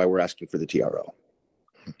understand why we're asking for the TRO.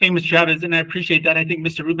 Thank you, Mr. Chavez, and I appreciate that. I think,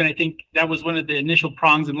 Mr. Rubin, I think that was one of the initial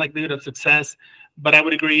prongs in likelihood of success. But I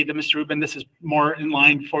would agree that, Mr. Rubin, this is more in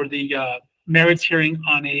line for the merits hearing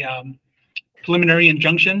on a preliminary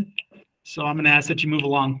injunction. So I'm going to ask that you move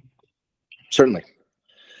along. Certainly.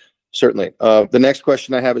 Certainly. The next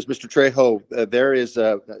question I have is, Mr. Trejo, there is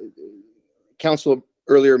counsel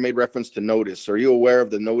earlier made reference to notice. Are you aware of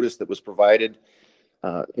the notice that was provided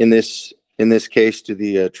in this case to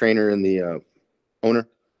the trainer and the owner?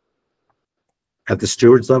 At the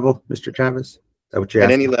steward's level, Mr. Chavez? Is that what you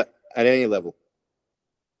asked? At any level.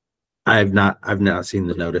 I've not seen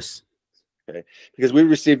the notice. Okay, because we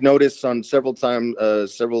received notice on several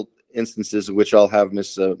instances in which I'll have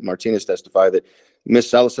Miss Martinez testify that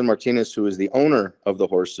Miss Allison Martinez, who is the owner of the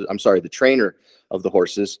horses, I'm sorry, the trainer of the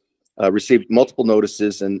horses, received multiple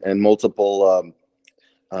notices and multiple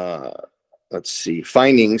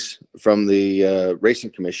findings from the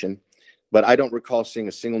Racing Commission, but I don't recall seeing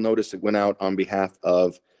a single notice that went out on behalf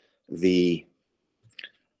of the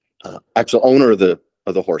actual owner of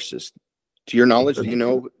the horses. To your knowledge, do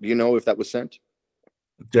you know if that was sent?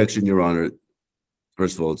 Objection, Your Honor.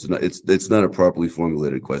 First of all, it's not a properly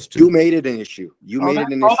formulated question. You made it an issue. You made it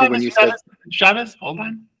an issue when you said. Chavez, hold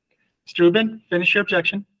on. Mr. Rubin, finish your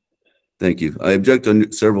objection. Thank you. I object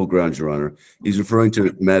on several grounds, Your Honor. He's referring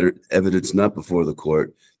to evidence not before the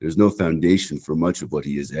court. There's no foundation for much of what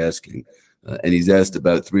he is asking. And he's asked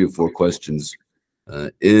about 3 or 4 questions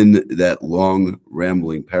in that long,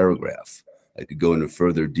 rambling paragraph. I could go into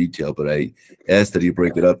further detail, but I asked that he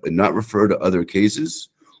break it up and not refer to other cases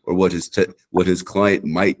or what his client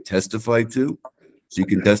might testify to. So you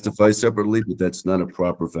can testify separately, but that's not a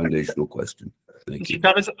proper foundational question. Thank you. Mr.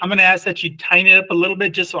 Chavez, I'm going to ask that you tighten it up a little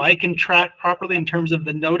bit just so I can track properly in terms of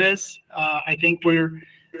the notice. I think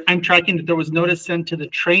I'm tracking that there was notice sent to the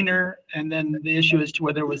trainer, and then the issue as to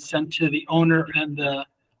whether it was sent to the owner and the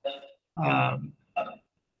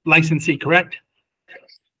licensee, correct?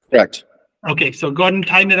 Correct. Okay, so go ahead and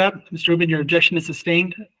tighten it up. Mr. Rubin, your objection is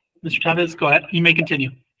sustained. Mr. Chavez, go ahead. You may continue.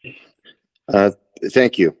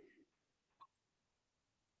 Thank you.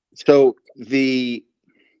 So the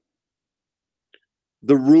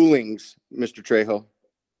rulings, Mr. Trejo,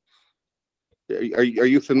 are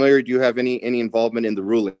you familiar? Do you have any involvement in the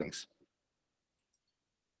rulings?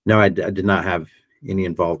 No, I did not have any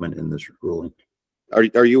involvement in this ruling.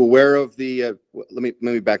 Are you aware of the? Let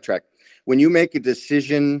me backtrack. When you make a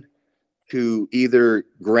decision to either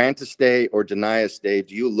grant a stay or deny a stay,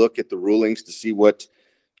 do you look at the rulings to see what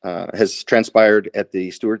has transpired at the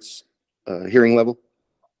steward's hearing level?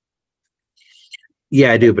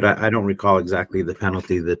 Yeah, I do, but I don't recall exactly the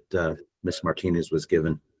penalty that Ms. Martinez was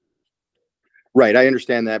given. Right, I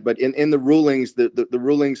understand that, but in the rulings, the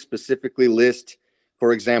rulings specifically list,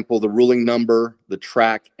 for example, the ruling number, the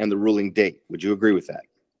track, and the ruling date. Would you agree with that?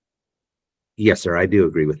 Yes, sir, I do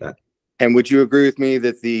agree with that. And would you agree with me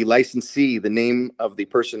that the licensee, the name of the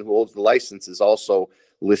person who holds the license, is also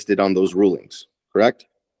listed on those rulings, correct?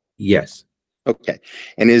 Yes. Okay.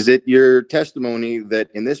 And is it your testimony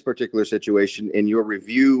that in this particular situation, in your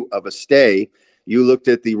review of a stay, you looked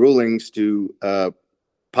at the rulings to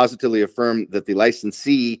positively affirm that the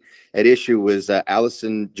licensee at issue was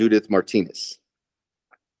Allison Judith Martinez?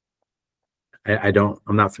 I'm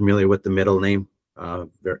not familiar with the middle name.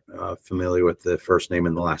 Familiar with the first name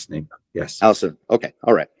and the last name. Yes. Allison. Okay.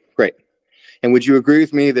 All right. Great. And would you agree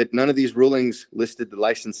with me that none of these rulings listed the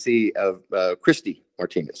licensee of Christy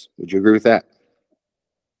Martinez? Would you agree with that?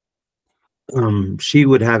 She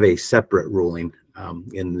would have a separate ruling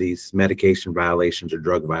in these medication violations or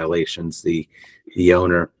drug violations. The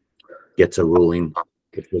owner gets a ruling,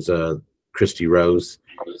 which was a Christy Rose,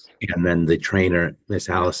 and then the trainer, Miss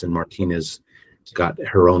Allison Martinez, got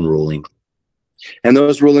her own ruling. And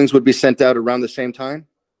those rulings would be sent out around the same time?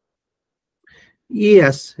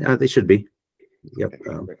 Yes, they should be. Yep.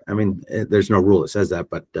 I mean, there's no rule that says that,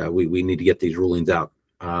 but we need to get these rulings out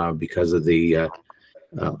because of the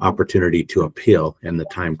opportunity to appeal and the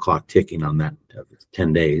time clock ticking on that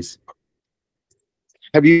 10 days.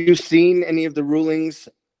 Have you seen any of the rulings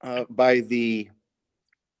by the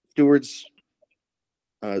stewards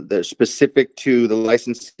that are specific to the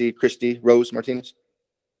licensee Christy Rose Martinez?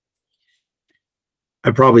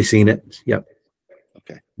 I've probably seen it. Yep.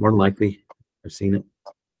 Okay. More than likely, I've seen it.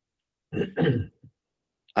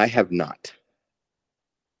 I have not.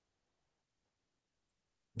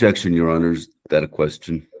 Objection, Your Honor. Is that a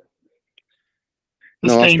question?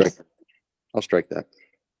 No, Sustained. I'll strike that.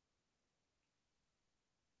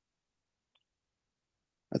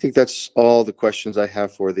 I think that's all the questions I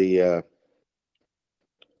have for the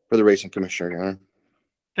racing commissioner, Your Honor.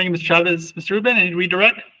 Thank you, Mr. Chavez. Mr. Rubin, any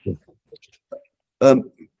redirect?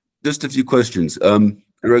 Just a few questions.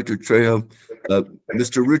 Director Trejo,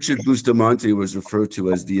 Mr. Richard Bustamante was referred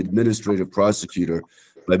to as the administrative prosecutor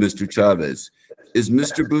by Mr. Chavez. Is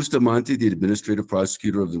Mr. Bustamante the administrative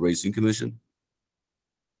prosecutor of the Racing Commission?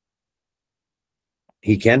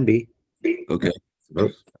 He can be. Okay.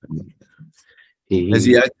 Has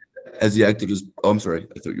he acted as? Oh, I'm sorry.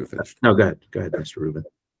 I thought you were finished. No, go ahead. Go ahead, Mr. Rubin.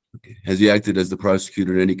 Okay. Has he acted as the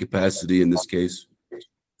prosecutor in any capacity in this case?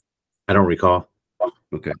 I don't recall.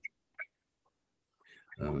 Okay.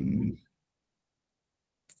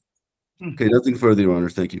 Okay, nothing further, Your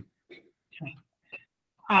Honor. Thank you.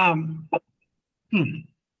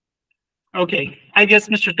 Okay, I guess,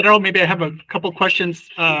 Mr. Trejo, maybe I have a couple questions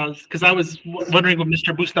because I was wondering what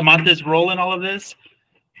Mr. Bustamante's role in all of this.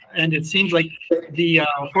 And it seems like the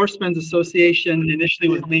Horsemen's Association initially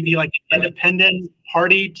was maybe like an independent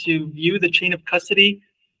party to view the chain of custody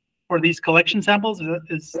for these collection samples.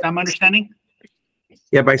 Is that my understanding?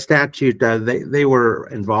 Yeah, by statute, they were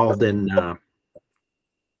involved in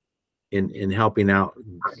helping out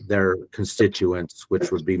their constituents,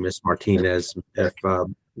 which would be Miss Martinez. If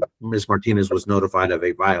Miss Martinez was notified of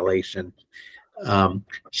a violation,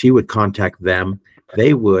 she would contact them.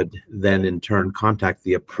 They would then in turn contact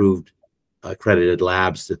the approved accredited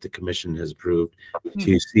labs that the commission has approved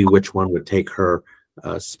to see which one would take her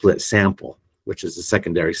split sample, which is a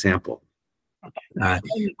secondary sample.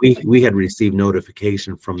 We had received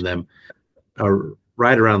notification from them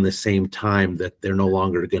right around the same time that they're no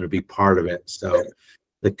longer going to be part of it. So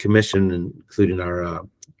the commission, including our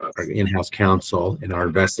in-house counsel and our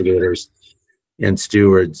investigators and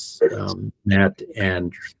stewards, met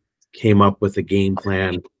and came up with a game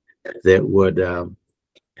plan that would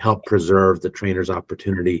help preserve the trainer's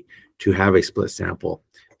opportunity to have a split sample.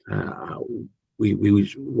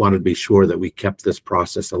 We wanted to be sure that we kept this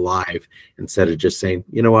process alive instead of just saying,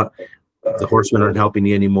 you know what, the horsemen aren't helping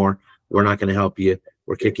you anymore. We're not going to help you.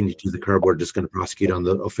 We're kicking you to the curb. We're just going to prosecute on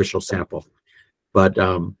the official sample. But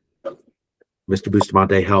Mr.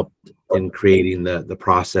 Bustamante helped in creating the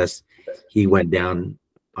process. He went down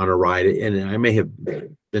on a ride, and I may have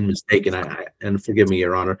been mistaken. And forgive me,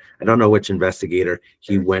 Your Honor, I don't know which investigator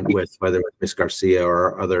he went with, whether it was Miss Garcia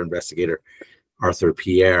or our other investigator, Arthur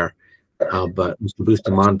Pierre. But Mr.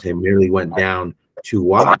 Bustamante merely went down to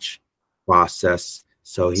watch process,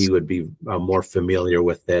 so he would be more familiar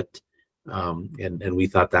with it. And we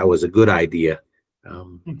thought that was a good idea,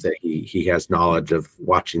 that he has knowledge of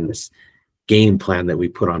watching this game plan that we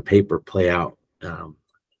put on paper play out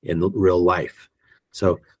in real life.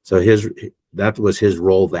 So that was his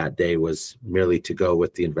role that day, was merely to go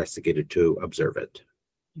with the investigator to observe it.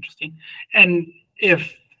 Interesting. And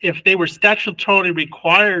if they were statutorily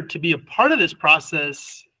required to be a part of this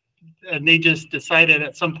process and they just decided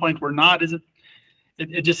at some point we're not,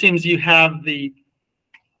 it just seems you have the,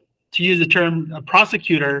 to use the term, a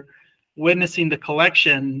prosecutor witnessing the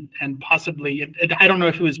collection and possibly, I don't know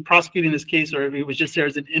if he was prosecuting this case or if he was just there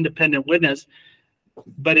as an independent witness,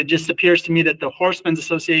 but it just appears to me that the Horsemen's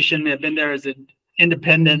Association may have been there as an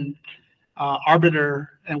independent arbiter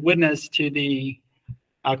and witness to the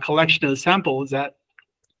collection of the sample. Is that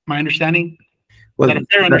my understanding? Well, is that a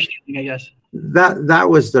fair understanding, I guess? That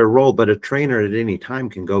was their role, but a trainer at any time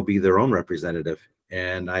can go be their own representative.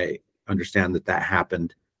 And I understand that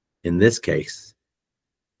happened in this case,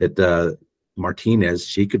 that Martinez,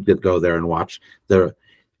 she could go there and watch the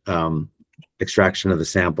extraction of the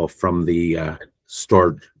sample from the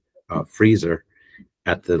stored freezer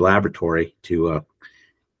at the laboratory to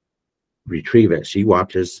retrieve it. She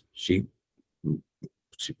watches the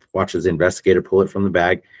investigator pull it from the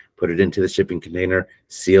bag, put it into the shipping container,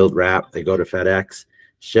 sealed, wrap. They go to FedEx,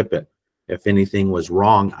 ship it. If anything was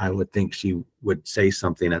wrong, I would think she would say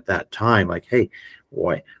something at that time, like, "Hey,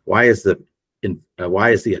 why is the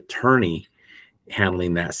attorney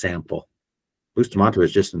handling that sample?" Bustamante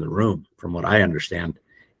was just in the room, from what I understand.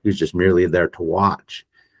 He was just merely there to watch.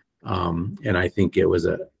 And I think it was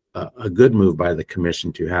a good move by the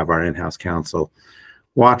commission to have our in-house counsel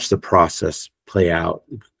watch the process play out,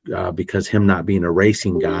 because him not being a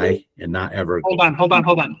racing guy and not ever. Hold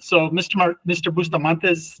on. So Mr.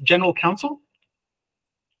 Bustamante's general counsel?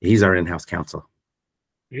 He's our in-house counsel.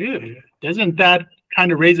 Ew. Doesn't that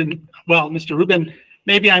kind of raise well, Mr. Rubin,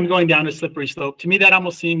 maybe I'm going down a slippery slope. To me, that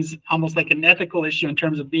almost seems like an ethical issue in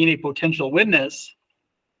terms of being a potential witness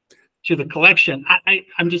to the collection.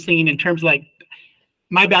 I'm just thinking in terms like,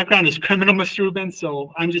 my background is criminal, Mr. Rubin,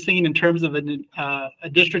 so I'm just thinking in terms of a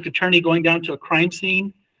district attorney going down to a crime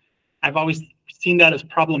scene. I've always seen that as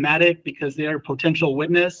problematic because they're a potential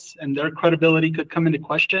witness and their credibility could come into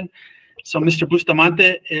question. So Mr.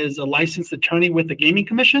 Bustamante is a licensed attorney with the Gaming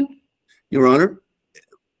Commission? Your Honor,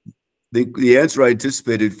 the answer I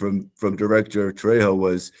anticipated from Director Trejo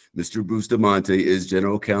was Mr. Bustamante is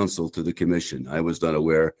general counsel to the commission. I was not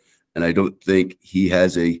aware, and I don't think he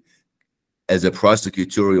has as a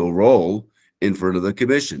prosecutorial role in front of the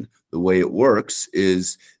commission. The way it works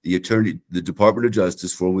is the Department of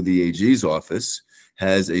Justice, formerly the AG's office,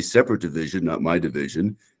 has a separate division, not my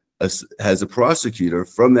division, has a prosecutor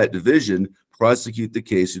from that division prosecute the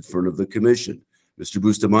case in front of the commission. Mr.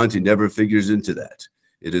 Bustamante never figures into that.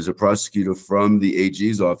 It is a prosecutor from the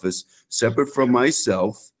AG's office, separate from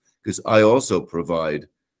myself, because I also provide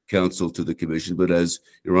counsel to the commission. But as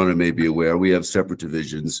Your Honor may be aware, we have separate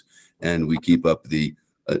divisions, and we keep up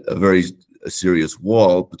a very serious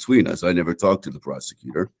wall between us. I never talk to the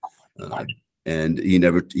prosecutor, and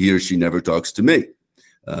he or she never talks to me.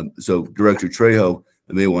 So Director Trejo,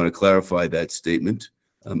 I may want to clarify that statement.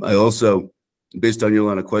 I also, based on your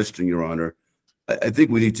line of questioning, Your Honor, I think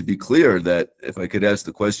we need to be clear that if I could ask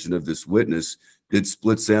the question of this witness, did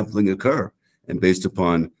split sampling occur? And based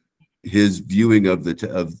upon his viewing of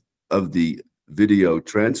the video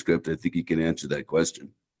transcript, I think he can answer that question.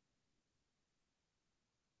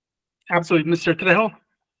 Absolutely. Mr. Trejo,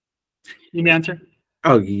 you may answer.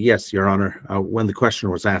 Oh, yes, Your Honor. When the question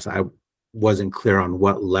was asked, I wasn't clear on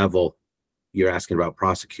what level you're asking about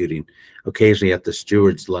prosecuting. Occasionally at the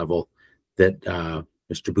steward's level, that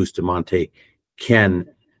Mr. Bustamante can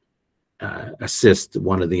assist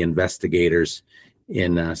one of the investigators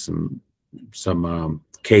in some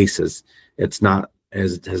cases. It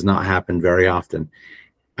has not happened very often.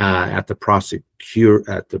 At the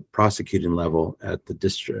prosecuting level, at the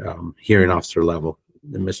district hearing officer level,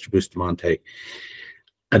 Mr. Bustamante,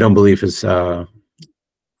 I don't believe has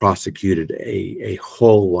prosecuted a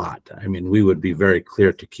whole lot. I mean, we would be very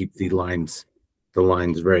clear to keep the lines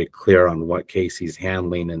very clear on what case he's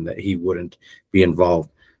handling and that he wouldn't be involved.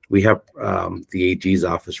 We have the AG's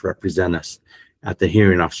office represent us at the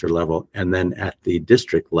hearing officer level, and then at the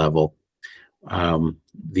district level,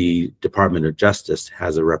 the Department of Justice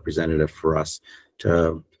has a representative for us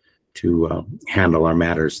to handle our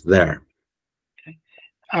matters there. Okay.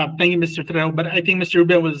 Thank you, Mr. Trejo. But I think Mr.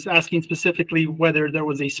 Rubin was asking specifically whether there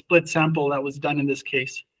was a split sample that was done in this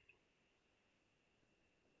case.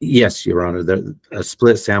 Yes, Your Honor. A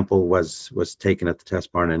split sample was taken at the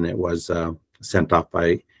test barn, and it was sent off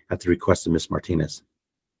at the request of Ms. Martinez.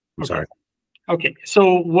 I'm sorry. Okay,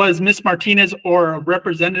 so was Ms. Martinez or a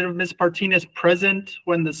representative of Ms. Martinez present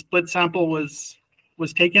when the split sample was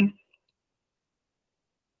taken?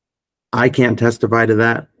 I can't testify to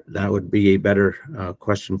that. That would be a better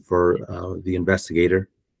question for the investigator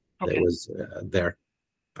that was there.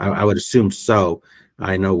 I would assume so.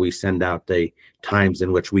 I know we send out the times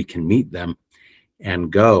in which we can meet them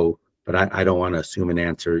and go, but I don't want to assume an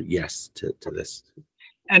answer yes to this.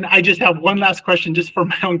 And I just have one last question, just for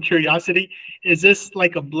my own curiosity. Is this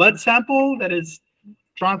like a blood sample that is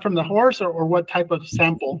drawn from the horse, or what type of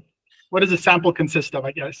sample? What does the sample consist of,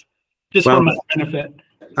 I guess? Just for my benefit.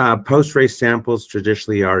 Post-race samples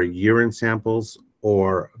traditionally are urine samples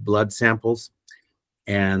or blood samples.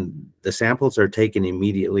 And the samples are taken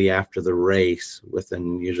immediately after the race,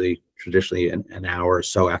 within traditionally an hour or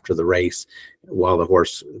so after the race, while the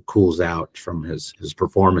horse cools out from his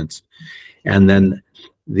performance. And then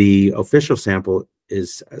the official sample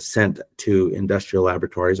is sent to industrial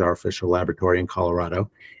laboratories, our official laboratory in Colorado,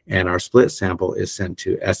 and our split sample is sent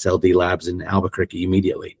to SLD labs in Albuquerque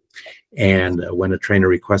immediately. And when a trainer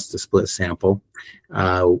requests a split sample,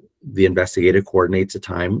 the investigator coordinates a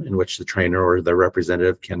time in which the trainer or the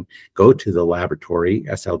representative can go to the laboratory,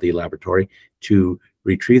 SLD laboratory, to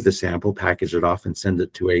retrieve the sample, package it off, and send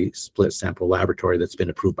it to a split sample laboratory that's been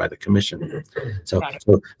approved by the commission. So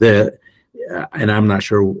and I'm not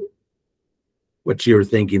sure what you were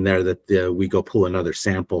thinking there, that we go pull another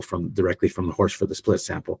sample directly from the horse for the split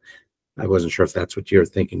sample. I wasn't sure if that's what you were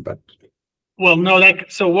thinking, but. Well, no,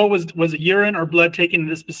 so what was it urine or blood taken in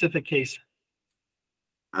this specific case?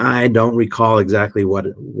 I don't recall exactly what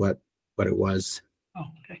it was. Oh,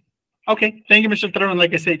 okay. Okay, thank you, Mr. Trejo. And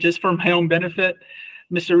like I say, just for my own benefit,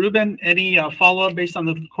 Mr. Rubin, any follow-up based on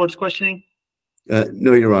the court's questioning?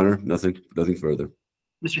 No, Your Honor, nothing further.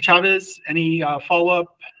 Mr. Chavez, any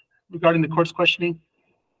follow-up regarding the court's questioning?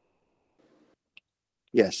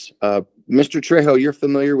 Yes. Mr. Trejo, you're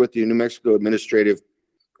familiar with the New Mexico administrative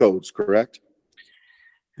codes, correct?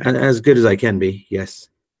 As good as I can be, yes.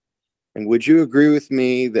 And would you agree with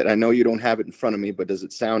me that, I know you don't have it in front of me, but does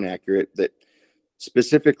it sound accurate, that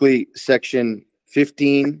specifically section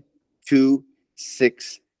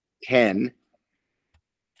 15.2.6.10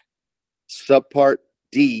 subpart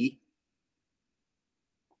D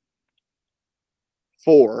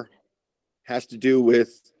 4 has to do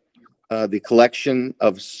with the collection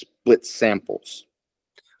of split samples?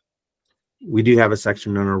 We do have a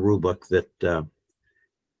section in our rule book that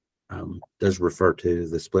does refer to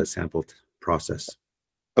the split sample process.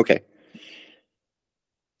 Okay.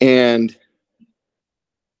 And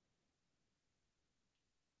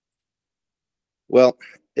well,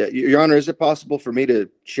 Your Honor, is it possible for me to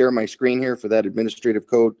share my screen here for that administrative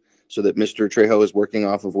code so that Mr. Trejo is working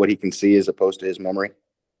off of what he can see as opposed to his memory?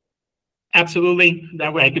 Absolutely.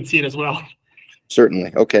 That way I could see it as well.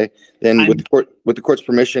 Certainly. Okay. Then with the court's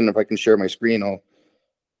permission, if I can share my screen, I'll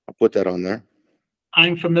put that on there.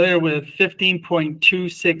 I'm familiar with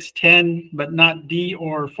 15.2610, but not D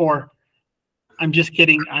or 4. I'm just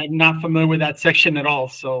kidding. I'm not familiar with that section at all.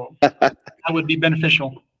 So that would be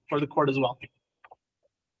beneficial for the court as well.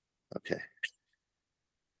 Okay.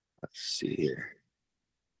 Let's see here.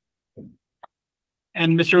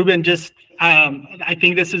 And Mr. Rubin, just I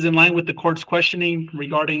think this is in line with the court's questioning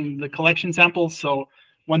regarding the collection samples. So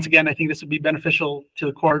once again, I think this would be beneficial to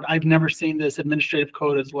the court. I've never seen this administrative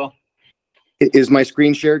code as well. Is my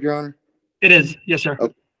screen shared, Your Honor? It is. Yes, sir.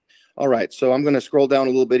 Okay. All right. So I'm going to scroll down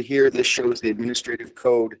a little bit here. This shows the administrative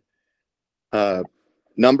code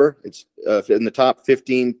number. It's in the top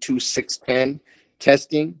 15.2.6.10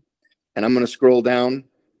 testing. And I'm going to scroll down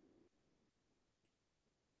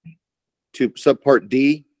to subpart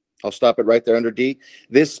D. I'll stop it right there under D.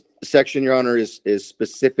 This section, Your Honor, is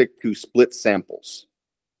specific to split samples.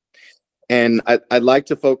 And I'd like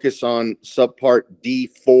to focus on subpart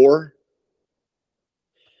D4.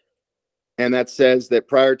 And that says that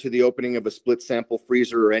prior to the opening of a split sample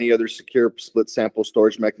freezer or any other secure split sample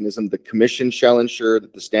storage mechanism, the commission shall ensure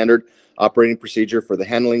that the standard operating procedure for the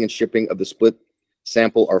handling and shipping of the split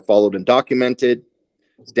sample are followed and documented.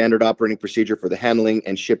 Standard operating procedure for the handling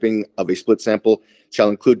and shipping of a split sample shall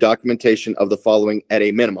include documentation of the following at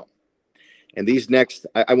a minimum. And these next,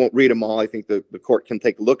 I won't read them all. I think the court can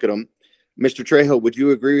take a look at them. Mr. Trejo, would you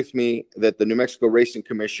agree with me that the New Mexico Racing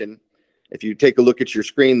Commission, if you take a look at your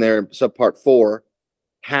screen there, subpart 4,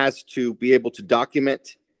 has to be able to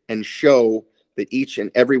document and show that each and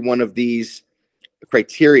every one of these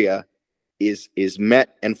criteria is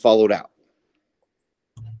met and followed out?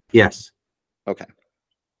 Yes. Okay.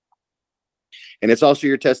 And it's also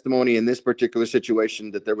your testimony in this particular situation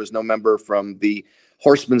that there was no member from the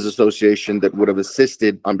Horsemen's Association that would have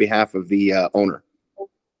assisted on behalf of the owner?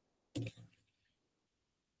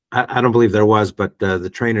 I don't believe there was, but the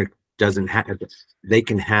trainer doesn't have, they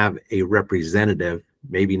can have a representative,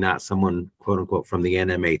 maybe not someone quote unquote from the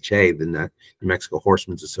NMHA, the New Mexico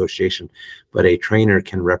Horsemen's Association, but a trainer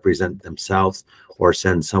can represent themselves or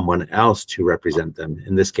send someone else to represent them.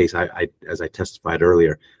 In this case, as I testified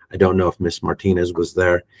earlier, I don't know if Miss Martinez was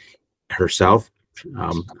there herself.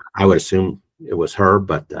 I would assume it was her,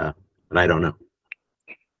 but I don't know.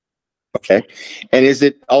 Okay. And is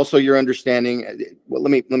it also your understanding? Well,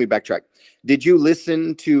 let me backtrack. Did you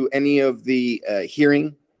listen to any of the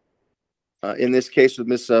hearing in this case with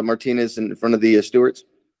Miss Martinez in front of the stewards?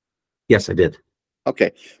 Yes, I did.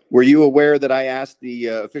 Okay. Were you aware that I asked the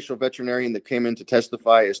official veterinarian that came in to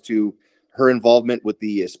testify as to her involvement with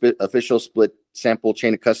the official split sample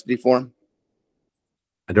chain of custody form?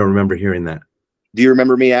 I don't remember hearing that. Do you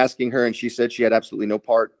remember me asking her and she said she had absolutely no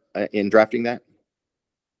part in drafting that?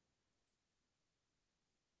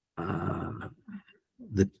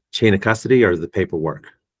 The chain of custody or the paperwork?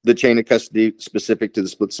 The chain of custody specific to the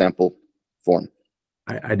split sample form.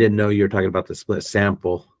 I didn't know you were talking about the split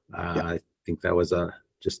sample. Yeah. I think that was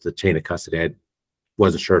just the chain of custody. I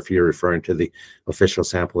wasn't sure if you're referring to the official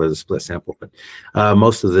sample or the split sample, but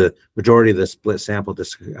majority of the split sample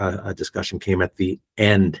discussion came at the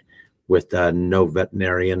end with no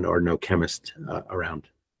veterinarian or no chemist around.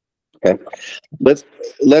 Okay, let's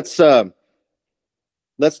look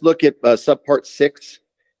at subpart 6.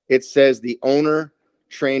 It says the owner,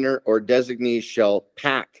 trainer, or designee shall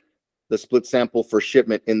pack the split sample for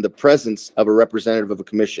shipment in the presence of a representative of the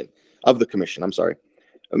commission. I'm sorry.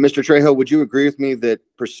 Mr. Trejo, would you agree with me that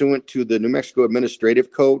pursuant to the New Mexico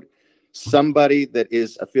Administrative Code, somebody that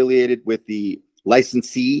is affiliated with the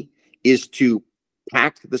licensee is to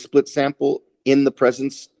pack the split sample in the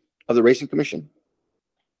presence of the Racing Commission?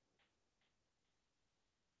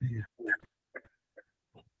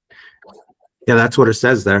 Yeah, that's what it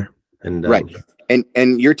says there. And right.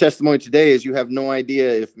 And your testimony today is you have no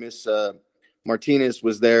idea if Miss Martinez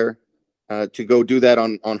was there to go do that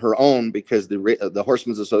on her own because the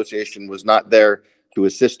Horsemen's Association was not there to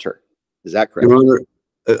assist her. Is that correct? Your Honor,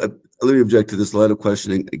 let me object to this line of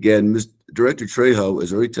questioning. Again, Director Trejo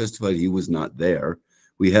has already testified he was not there.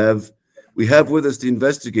 We have with us the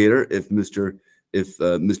investigator. If Mr.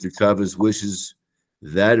 Chavez wishes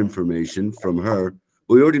that information from her,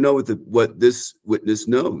 we already know what this witness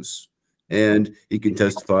knows, and he can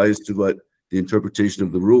testify as to what the interpretation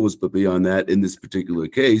of the rules. But beyond that, in this particular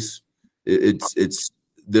case,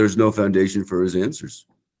 there's no foundation for his answers.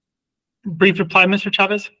 Brief reply, Mr.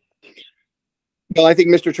 Chavez. Well, I think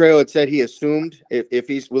Mr. Trejo had said he assumed, if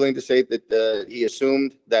he's willing to say that he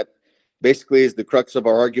assumed that basically is the crux of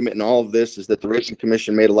our argument in all of this is that the Racing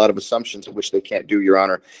Commission made a lot of assumptions of which they can't do, Your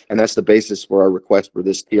Honor. And that's the basis for our request for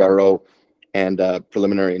this TRO and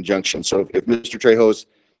preliminary injunction. So if Mr. Trejo's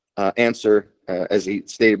answer, as he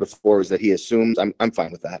stated before, is that he assumes, I'm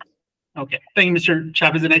fine with that. Okay, thank you, Mr.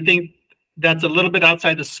 Chavez. And I think that's a little bit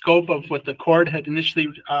outside the scope of what the court had initially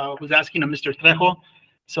was asking of Mr. Trejo.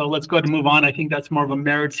 So let's go ahead and move on. I think that's more of a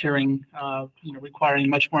merits hearing, requiring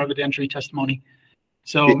much more evidentiary testimony.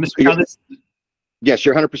 So, Mr. Chavez. Yes,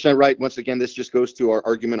 you're 100% right. Once again, this just goes to our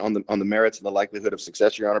argument on the merits and the likelihood of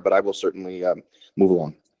success, Your Honor, but I will certainly move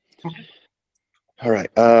along. Okay. All right.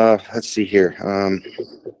 Let's see here.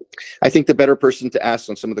 I think the better person to ask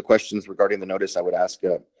on some of the questions regarding the notice, I would ask,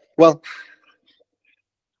 I'll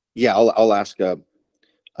ask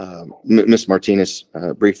Ms. Martinez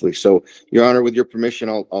briefly. So, Your Honor, with your permission,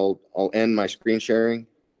 I'll end my screen sharing.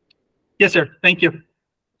 Yes, sir. Thank you.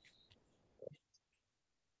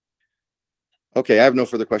 Okay, I have no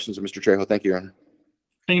further questions of Mr. Trejo. Thank you, Your Honor.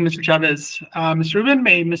 Thank you, Mr. Chavez. Mr. Rubin,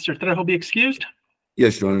 may Mr. Trejo be excused?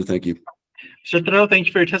 Yes, Your Honor. Thank you. Mr. Trejo, thank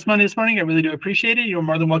you for your testimony this morning. I really do appreciate it. You're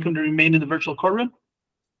more than welcome to remain in the virtual courtroom.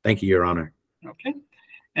 Thank you, Your Honor. Okay.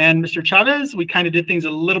 And Mr. Chavez, we kind of did things a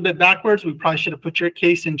little bit backwards. We probably should have put your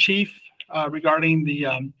case in chief regarding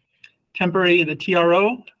the the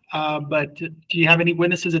TRO. But do you have any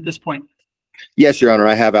witnesses at this point? Yes, Your Honor.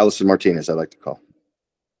 I have Allison Martinez I'd like to call.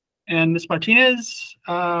 And Ms. Martinez,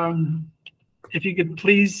 if you could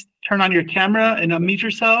please turn on your camera and unmute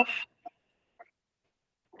yourself.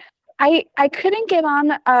 I couldn't get on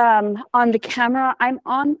the camera. I'm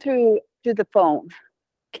on through the phone.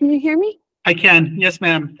 Can you hear me? I can. Yes,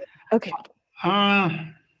 ma'am. Okay.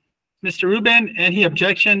 Mr. Rubin, any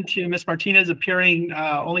objection to Ms. Martinez appearing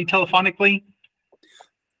only telephonically?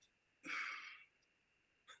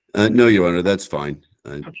 No, Your Honor, that's fine.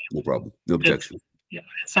 Okay. No problem. No objection. Yeah,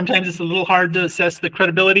 sometimes it's a little hard to assess the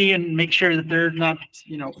credibility and make sure that there's not,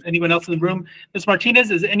 anyone else in the room. Ms.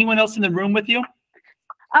 Martinez, is anyone else in the room with you?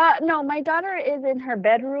 No, my daughter is in her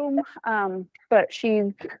bedroom, but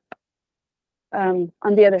she's on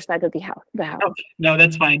the other side of the house. Okay. No,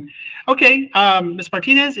 that's fine. Okay, Ms.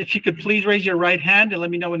 Martinez, if you could please raise your right hand and let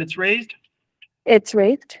me know when it's raised. It's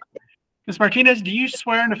raised. Ms. Martinez, do you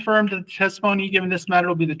swear and affirm that the testimony given in this matter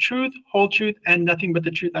will be the truth, whole truth, and nothing but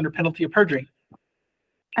the truth under penalty of perjury?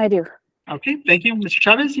 I do. Okay, thank you. Mr.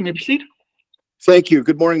 Chavez, you may proceed. Thank you.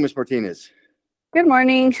 Good morning, Ms. Martinez. Good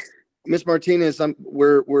morning. Ms. Martinez,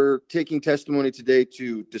 we're taking testimony today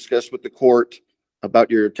to discuss with the court about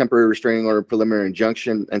your temporary restraining order preliminary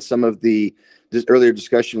injunction, and some of this earlier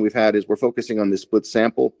discussion we've had is we're focusing on the split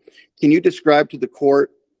sample. Can you describe to the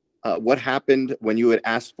court what happened when you had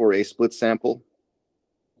asked for a split sample?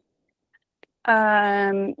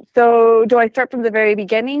 So do I start from the very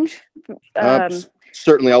beginning?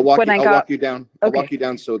 Certainly, I'll walk when you. I I'll got- walk you down. I'll Okay. walk you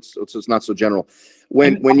down so it's not so general.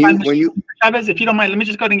 When Chavez, if you don't mind, let me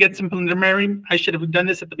just go ahead and get some preliminary. I should have done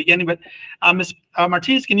this at the beginning, but Ms.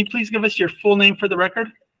 Martinez, can you please give us your full name for the record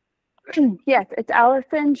Yes, it's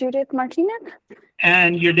Allison Judith Martinez,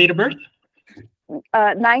 and your date of birth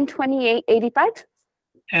 9/28/85,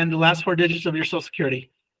 and the last 4 digits of your social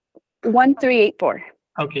security? 1384.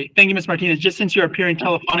 Okay, thank you, Ms. Martinez. Just since you're appearing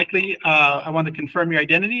telephonically, I want to confirm your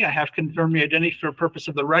identity. I have confirmed your identity for the purpose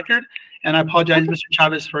of the record, and I apologize, Mr.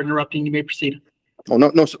 Chavez, for interrupting. You may proceed. Oh,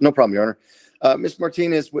 no problem, Your Honor. Ms.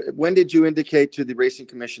 Martinez, when did you indicate to the Racing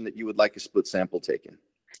Commission that you would like a split sample taken?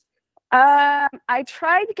 I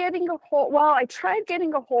tried getting a hold. Well, I tried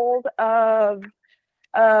getting a hold of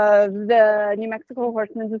the New Mexico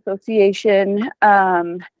Horsemen's Association,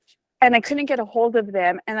 and I couldn't get a hold of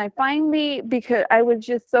them. And I finally, because I was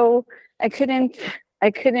just so I couldn't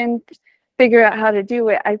figure out how to do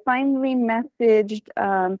it. I finally messaged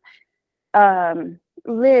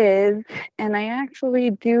Liz, and I actually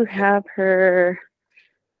do have her.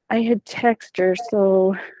 I had texted her,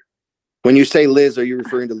 so. When you say Liz, are you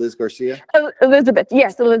referring to Liz Garcia? Elizabeth,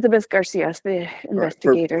 yes, Elizabeth Garcia, the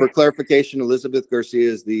investigator. For clarification, Elizabeth Garcia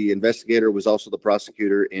is the investigator, was also the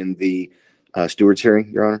prosecutor in the Stewart's hearing,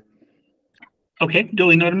 Your Honor. Okay,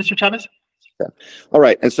 duly noted, Mr. Chavez. Okay. All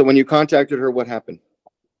right. And so when you contacted her, what happened?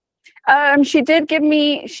 She did give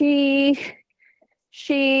me,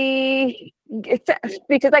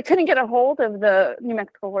 because I couldn't get a hold of the New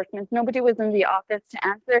Mexico Horsemen. Nobody was in the office to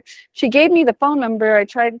answer. She gave me the phone number. I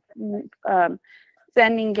tried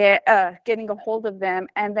getting a hold of them,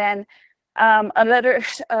 and then a letter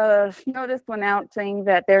notice went out saying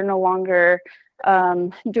that they're no longer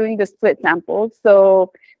doing the split samples.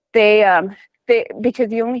 So they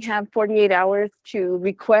because you only have 48 hours to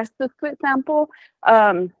request the split sample.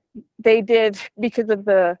 They did, because of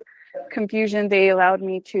the confusion, they allowed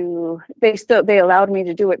me to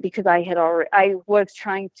do it because I was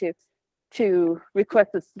trying to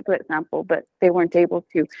request a split sample, but they weren't able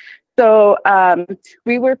to. So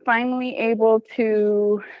we were finally able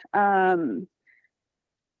to I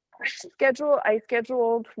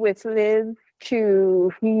scheduled with Liz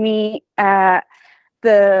to meet at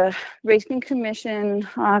the Racing Commission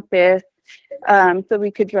office, so we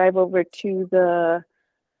could drive over to the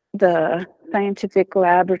scientific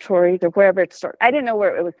laboratories or wherever it's stored. I didn't know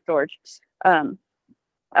where it was stored.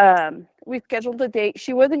 We scheduled a date.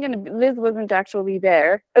 Liz wasn't actually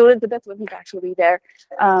there. Elizabeth wasn't actually there.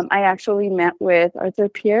 I actually met with Arthur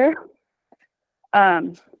Pierre.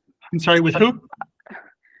 I'm sorry, with who?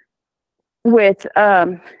 With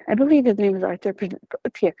I believe his name is Arthur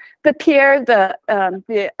Pierre.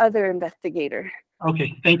 The other investigator.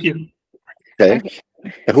 Okay, thank you. Okay.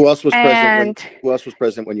 And who else was present? And Who else was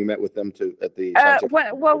present when you met with them at the?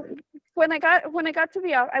 When I got to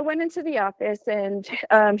the office, I went into the office, and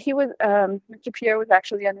he was Mr. Pierre was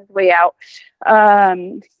actually on his way out,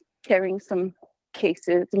 carrying some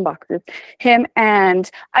cases and boxes. Him, and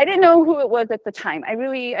I didn't know who it was at the time.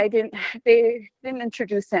 They didn't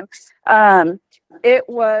introduce him. It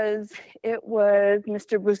was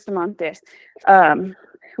Mr. Bustamante,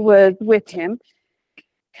 who was with him.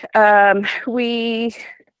 We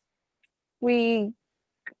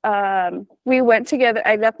went together.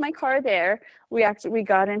 I left my car there. We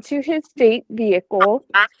got into his state vehicle,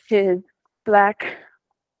 his black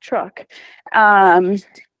truck.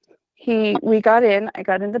 We got in. I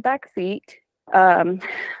got in the back seat.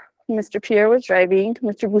 Mr. Pierre was driving.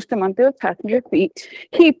 Mr. Bustamante was passenger seat.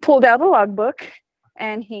 He pulled out a logbook,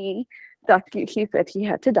 and he said he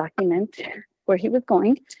had to document where he was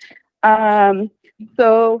going.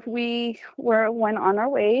 So we went on our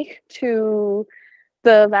way to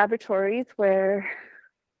the laboratories where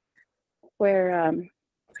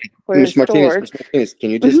Ms. stored. Martinez,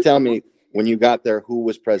 can you just tell me when you got there who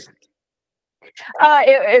was present?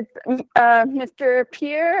 It's Mr.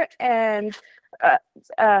 Pierre and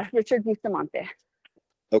Richard Bustamante.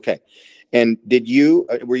 Okay. And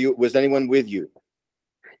was anyone with you?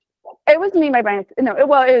 It was me, it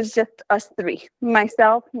was just us three.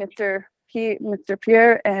 Myself, Mr.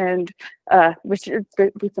 Pierre, and Richard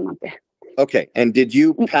Bustamante. Okay. And did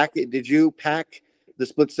you pack the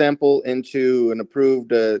split sample into an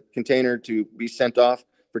approved container to be sent off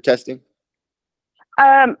for testing?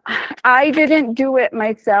 I didn't do it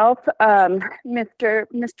myself. Mr.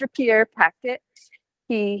 Pierre packed it.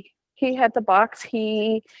 He had the box.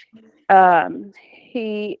 He unwrapped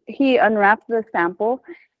the sample,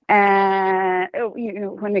 and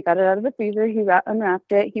when they got it out of the freezer, he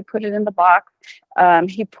unwrapped it. He put it in the box.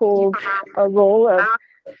 He pulled a roll of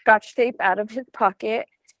Scotch tape out of his pocket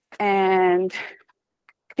and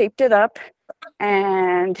taped it up.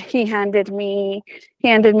 and he handed me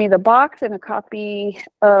the box and a copy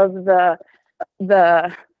of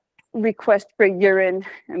the request for urine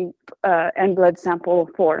and blood sample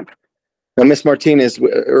form. Now, Ms. Martinez,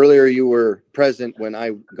 earlier you were present when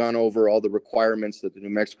I gone over all the requirements that the New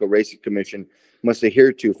Mexico Racing Commission must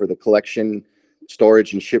adhere to for the collection,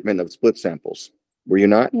 storage, and shipment of split samples. Were you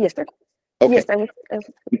not? Yes, sir. Okay. Yes, I was.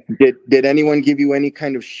 Did anyone give you any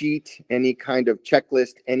kind of sheet, any kind of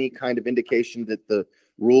checklist, any kind of indication that the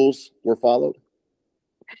rules were followed?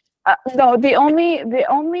 No, the only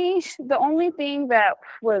thing that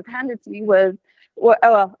was handed to me was,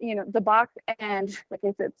 well, the box, and like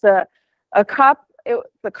I said, it's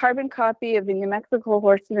the carbon copy of the New Mexico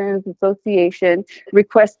Horsemen's Association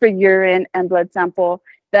request for urine and blood sample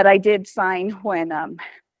that I did sign when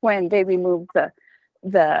they removed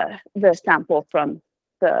the sample from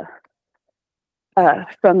the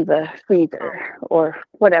freezer or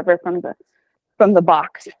whatever, from the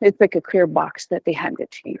box. It's like a clear box that they handed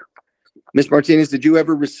to you. Ms. Martinez, did you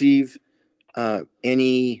ever receive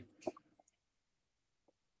any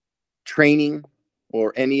training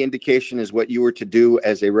or any indication as what you were to do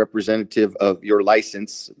as a representative of your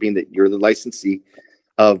license, being that you're the licensee,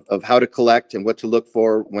 of how to collect and what to look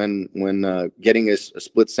for when getting a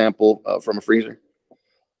split sample from a freezer?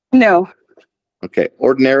 No. Okay.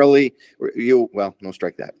 Ordinarily, well, no,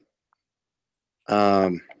 strike that.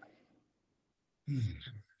 I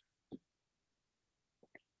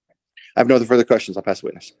have no other further questions. I'll pass the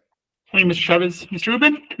witness. Thank you, Mr. Chavez. Mr.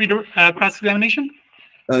 Rubin, cross-examination?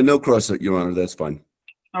 No cross, Your Honor. That's fine.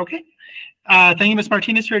 Okay. Thank you, Ms.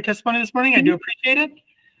 Martinez, for your testimony this morning. I do appreciate it.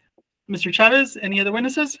 Mr. Chavez, any other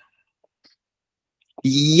witnesses?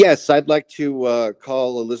 Yes, I'd like to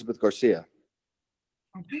call Elizabeth Garcia.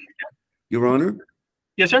 Okay. Your Honor?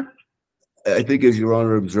 Yes, sir. I think, as Your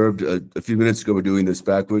Honor observed a few minutes ago, we're doing this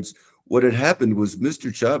backwards. What had happened was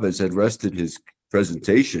Mr. Chavez had rested his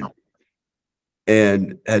presentation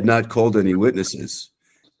and had not called any witnesses.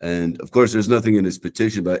 And of course, there's nothing in his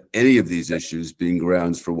petition about any of these issues being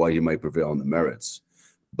grounds for why he might prevail on the merits.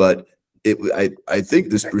 But I think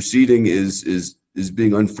this proceeding is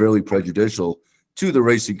being unfairly prejudicial to the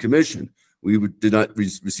Racing Commission. We did not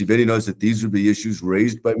receive any notice that these would be issues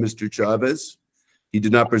raised by Mr. Chavez. He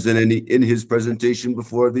did not present any in his presentation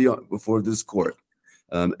before this court.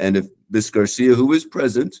 And if Ms. Garcia, who is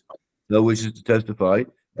present, wishes to testify,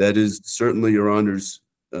 that is certainly Your Honor's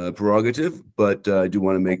prerogative, but I do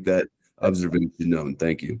want to make that observation known.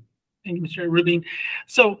 Thank you. Thank you, Mr. Rubin.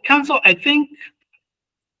 So, counsel, I think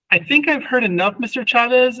I've heard enough, Mr.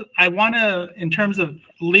 Chavez. I want to, in terms of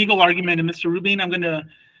legal argument, and Mr. Rubin, I'm going to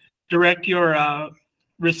direct your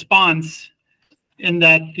response in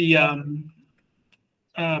that the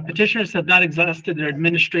petitioners have not exhausted their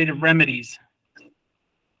administrative remedies.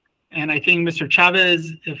 And I think, Mr.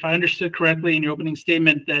 Chavez, if I understood correctly in your opening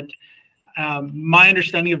statement, that my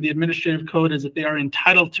understanding of the administrative code is that they are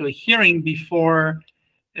entitled to a hearing before,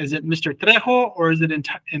 is it Mr. Trejo, or is it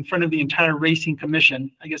in front of the entire Racing Commission?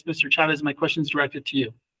 I guess, Mr. Chavez, my question is directed to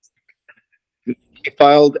you.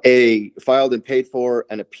 Filed and paid for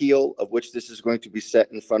an appeal, of which this is going to be set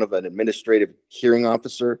in front of an administrative hearing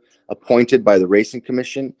officer appointed by the Racing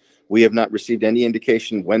Commission. We have not received any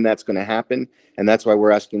indication when that's going to happen, and that's why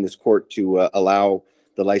we're asking this court to allow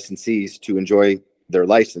the licensees to enjoy their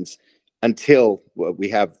license until we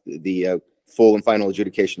have the full and final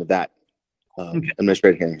adjudication of that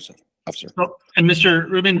administrative hearing officer. Oh, and Mr.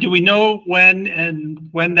 Rubin, do we know when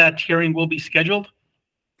that hearing will be scheduled?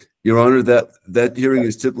 Your Honor, that hearing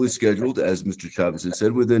is typically scheduled, as Mr. Chavez has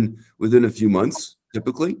said, within a few months.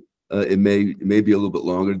 Typically, it may be a little bit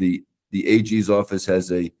longer. The AG's office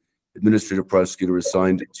has a administrative prosecutor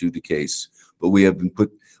assigned to the case, but we've had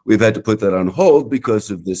to put that on hold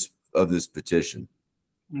because of this petition.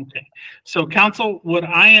 Okay, so counsel, what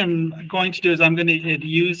I am going to do is I'm going to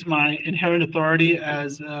use my inherent authority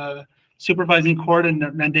as supervising court in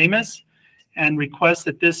mandamus and request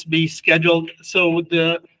that this be scheduled. So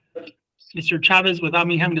Mr. Chavez, without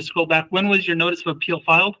me having to scroll back, when was your notice of appeal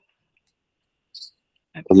filed?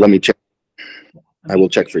 Let me check. I will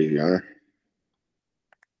check for you, Your Honor.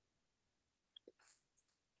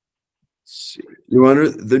 Your Honor,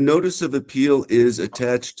 the notice of appeal is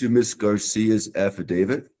attached to Ms. Garcia's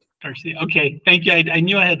affidavit. Garcia, okay, thank you. I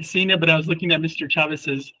knew I had seen it, but I was looking at Mr.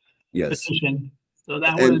 Chavez's petition. So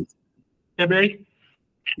that was February?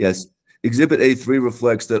 Yes. Exhibit A3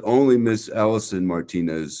 reflects that only Ms. Allison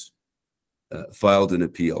Martinez filed an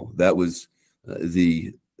appeal. That was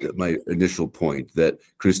my initial point, that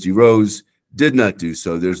Christy Rose did not do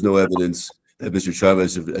so. There's no evidence that Mr.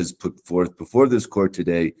 Chavez has put forth before this court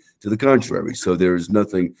today to the contrary. So there is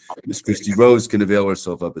nothing Ms. Christy Rose can avail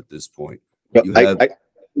herself of at this point. You have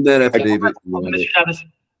that affidavit. Mr. Chavez.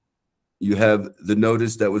 You have the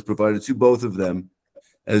notice that was provided to both of them,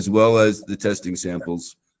 as well as the testing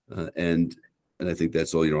samples, and I think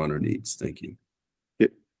that's all Your Honor needs. Thank you.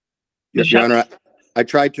 Your Honor, I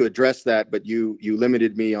tried to address that, but you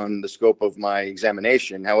limited me on the scope of my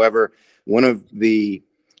examination. However, one of the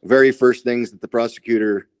very first things that the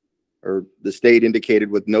prosecutor or the state indicated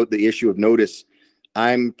with the issue of notice,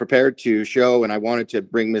 I'm prepared to show, and I wanted to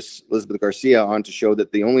bring Ms. Elizabeth Garcia on to show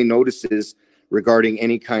that the only notices regarding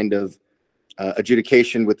any kind of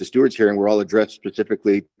adjudication with the stewards hearing were all addressed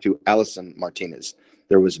specifically to Allison Martinez.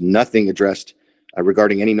 There was nothing addressed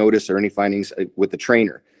regarding any notice or any findings with the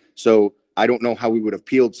trainer. So I don't know how we would have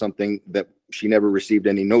appealed something that she never received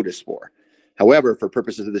any notice for. However, for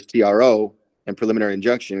purposes of this TRO and preliminary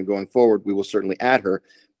injunction going forward, we will certainly add her.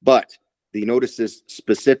 But the notices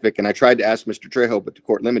specific, and I tried to ask Mr. Trejo, but the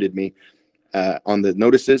court limited me on the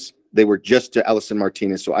notices. They were just to Allison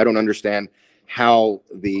Martinez. So I don't understand how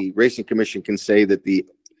the Racing Commission can say that the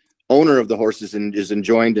owner of the horses is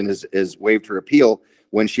enjoined and has waived her appeal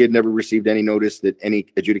when she had never received any notice that any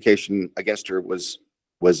adjudication against her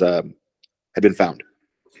had been found.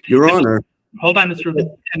 Your Honor. Hold on, Mr.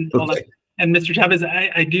 Rubin. And hold on. And Mr. Chavez,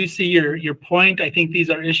 I do see your point. I think these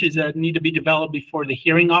are issues that need to be developed before the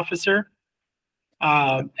hearing officer.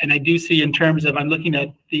 And I do see in terms of, I'm looking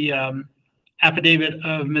at the affidavit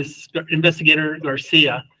of Ms. Investigator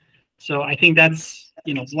Garcia. So I think that's,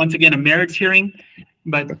 once again, a merits hearing.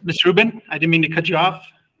 But Mr. Rubin, I didn't mean to cut you off.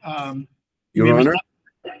 Your Honor,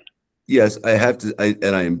 yes, I have to,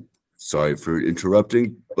 and I am sorry for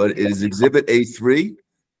interrupting, but it is Exhibit A3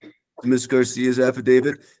 to Ms. Garcia's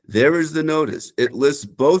affidavit. There is the notice. It lists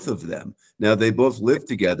both of them. Now, they both live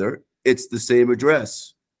together. It's the same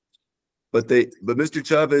address. But Mr.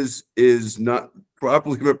 Chavez is not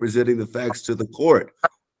properly representing the facts to the court.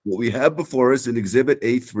 What we have before us in Exhibit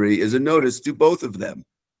A3 is a notice to both of them.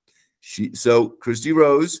 So Christy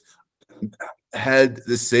Rose had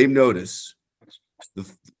the same notice,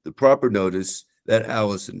 the proper notice that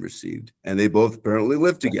Allison received, and they both apparently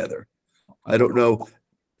live together. I don't know.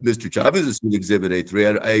 Mr. Chavez is in Exhibit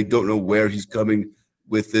A3. I don't know where he's coming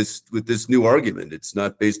with this new argument. It's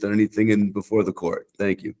not based on anything before the court.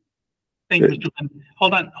 Thank you. Thank you, Mr. Rubin.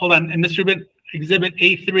 Hold on. And Mr. Rubin, Exhibit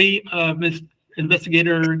A3 of Ms.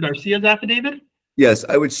 Investigator Garcia's affidavit? Yes,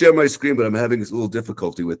 I would share my screen, but I'm having a little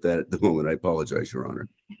difficulty with that at the moment. I apologize, Your Honor.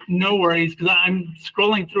 No worries, because I'm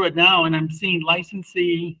scrolling through it now and I'm seeing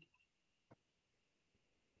licensee.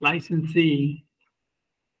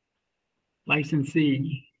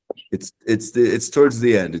 It's towards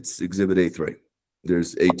the end. It's Exhibit A3.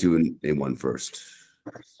 There's A2 and A1 first.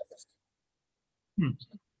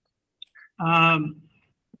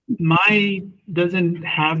 My doesn't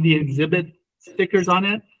have the exhibit stickers on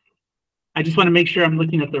it. I just want to make sure I'm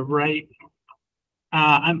looking at the right.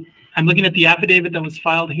 I'm looking at the affidavit that was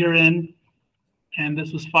filed herein, and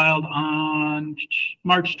this was filed on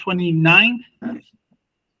March 29th.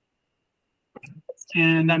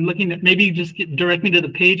 And I'm looking at, maybe just direct me to the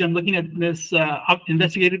page. I'm looking at this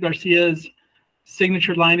Investigator Garcia's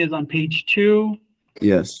signature line is on page 2.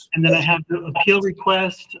 Yes. And then I have the appeal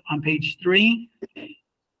request on page 3.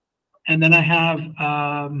 And then I have,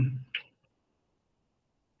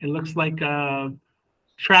 it looks like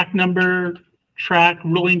track number, track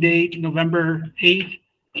ruling date, November 8th.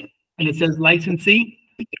 And it says licensee,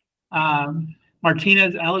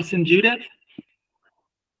 Martinez, Allison, Judith.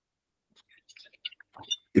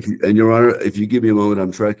 And Your Honor, if you give me a moment, I'm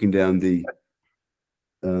tracking down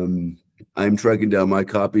my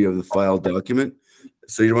copy of the filed document.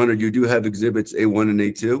 So, Your Honor, you do have exhibits A1 and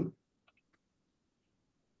A2?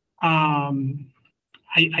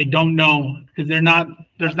 I don't know, because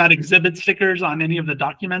there's not exhibit stickers on any of the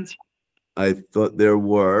documents. I thought there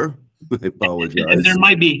were. I apologize. And there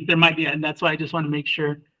might be, and that's why I just want to make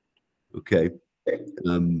sure. Okay.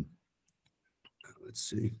 Let's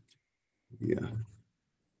see. Yeah.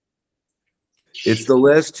 It's the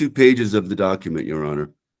last 2 pages of the document, Your Honor.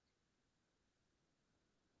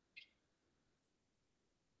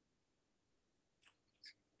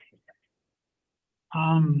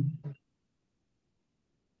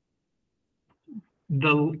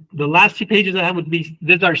 The last 2 pages I have would be,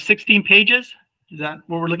 these are 16 pages. Is that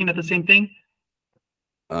what we're looking at, the same thing?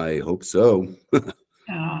 I hope so.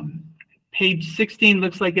 Page 16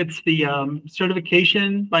 looks like it's the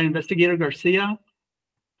certification by Investigator Garcia.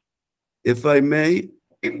 If I may,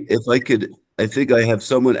 if I could, I think I have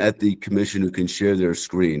someone at the commission who can share their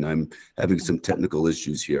screen. I'm having some technical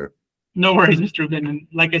issues here. No worries, Mr. Rubin. And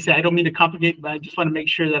like I said, I don't mean to complicate, but I just want to make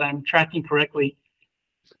sure that I'm tracking correctly.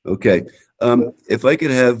 Okay. If I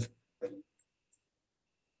could have,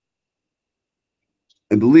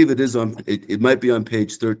 I believe it is on, it might be on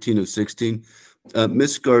page 13 of 16.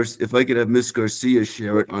 If I could have Miss Garcia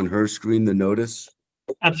share it on her screen, the notice.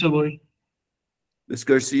 Absolutely. Miss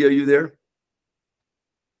Garcia, are you there?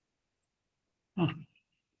 Huh.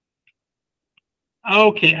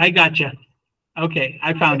 Okay, I gotcha. Okay,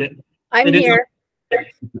 I found it. I'm It is here.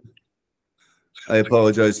 I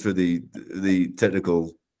apologize for the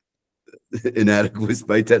technical inadequacies,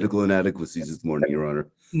 my technical inadequacies this morning, Your Honor.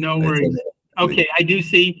 No worries. Okay, I do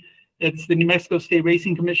see it's the New Mexico State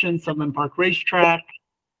Racing Commission, Sutherland Park Racetrack,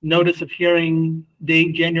 notice of hearing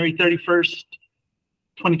date January 31st,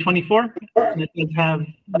 2024. And it does have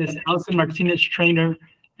Miss Allison Martinez, trainer,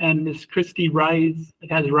 and Miss Christy Rise.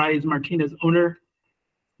 It has Rise Martinez, owner,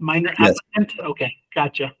 minor Yes. applicant. Okay,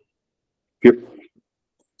 gotcha. Yep.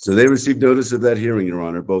 So they received notice of that hearing, Your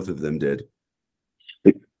Honor. Both of them did.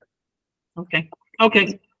 Okay,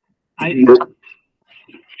 okay.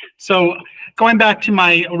 So going back to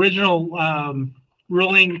my original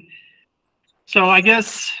ruling, so I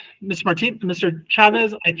guess Mr.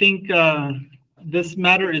 Chavez, I think this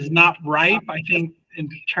matter is not ripe. I think in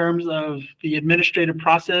terms of the administrative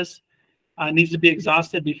process, needs to be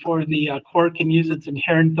exhausted before the court can use its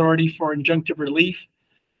inherent authority for injunctive relief.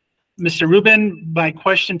 Mr. Rubin, my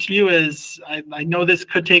question to you is, I know this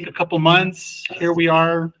could take a couple months. Here we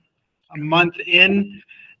are a month in.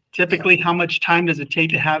 Typically, how much time does it take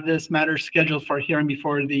to have this matter scheduled for hearing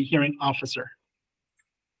before the hearing officer?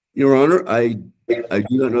 Your Honor, I do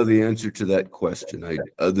not know the answer to that question.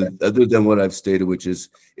 Other than what I've stated, which is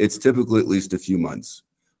it's typically at least a few months.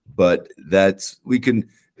 But we can,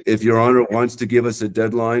 if Your Honor wants to give us a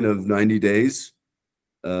deadline of 90 days,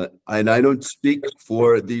 and I don't speak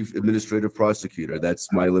for the administrative prosecutor.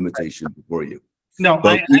 That's my limitation before you. No,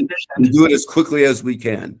 But I understand. We do it as quickly as we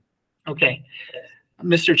can. Okay.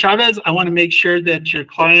 Mr. Chavez, I want to make sure that your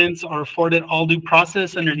clients are afforded all due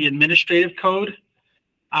process under the administrative code.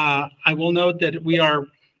 I will note that we are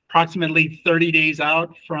approximately 30 days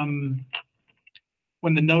out from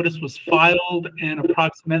when the notice was filed and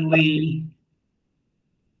approximately,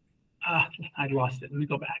 I lost it. Let me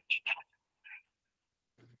go back.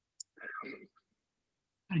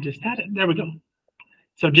 I just had it. There we go.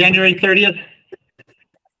 So January 30th.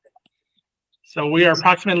 So we are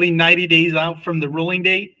approximately 90 days out from the ruling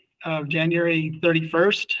date of January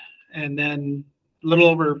 31st, and then a little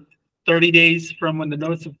over 30 days from when the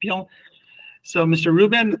notice of appeal. So Mr.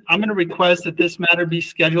 Rubin, I'm going to request that this matter be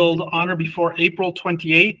scheduled on or before April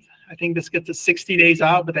 28th. I think this gets us 60 days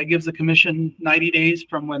out, but that gives the commission 90 days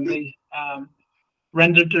from when they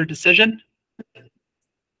rendered their decision.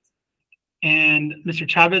 And Mr.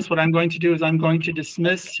 Chavez, what I'm going to do is I'm going to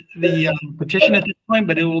dismiss the petition at this point,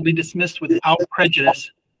 but it will be dismissed without prejudice.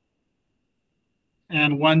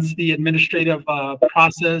 And once the administrative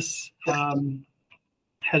process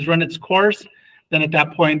has run its course, then at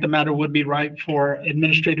that point, the matter would be ripe for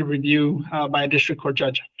administrative review by a district court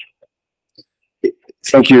judge.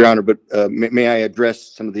 Thank you, Your Honor, but may I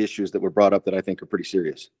address some of the issues that were brought up that I think are pretty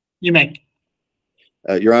serious? You may.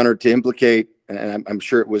 Your Honor, to implicate, and I'm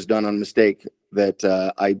sure it was done on mistake, that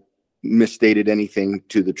I misstated anything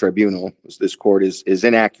to the tribunal. This court is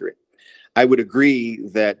inaccurate. I would agree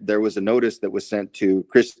that there was a notice that was sent to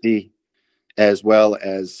Christy as well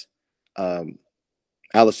as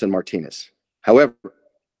Allison Martinez. However,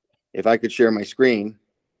 if I could share my screen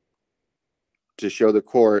to show the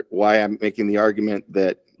court why I'm making the argument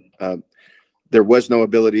that there was no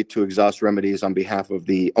ability to exhaust remedies on behalf of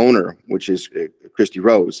the owner, which is Christy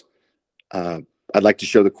Rose. I'd like to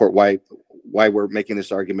show the court why we're making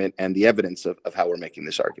this argument and the evidence of how we're making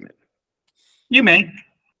this argument. You may.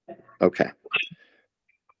 Okay.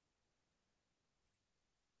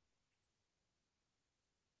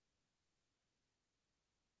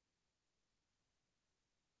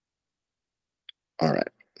 All right.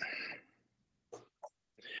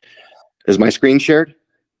 Is my screen shared?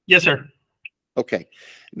 Yes, sir. Okay.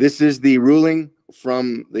 This is the ruling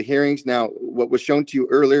from the hearings. Now, what was shown to you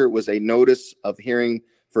earlier was a notice of hearing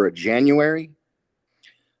for a January.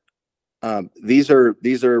 These are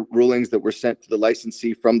rulings that were sent to the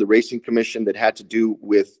licensee from the Racing Commission that had to do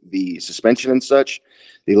with the suspension and such.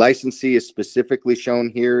 The licensee is specifically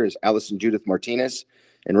shown here as Allison Judith Martinez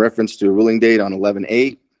in reference to a ruling date on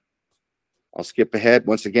 11/8. I'll skip ahead.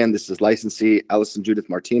 Once again, this is licensee Allison Judith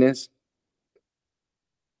Martinez.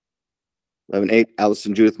 11/8,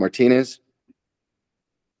 Allison Judith Martinez.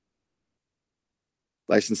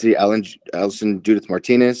 Licensee Allison Judith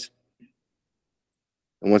Martinez.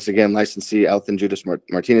 And once again, licensee Allison Judith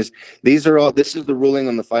Martinez. These are all, this is the ruling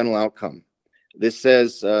on the final outcome. This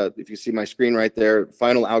says, if you see my screen right there,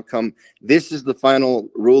 final outcome, this is the final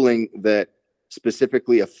ruling that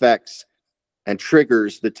specifically affects and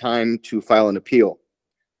triggers the time to file an appeal,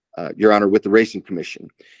 Your Honor, with the Racing Commission.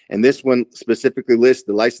 And this one specifically lists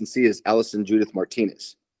the licensee as Allison Judith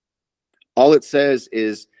Martinez. All it says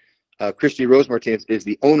is Christy Rose Martinez is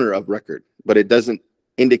the owner of record, but it doesn't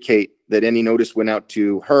indicate that any notice went out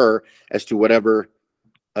to her as to whatever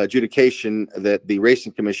adjudication that the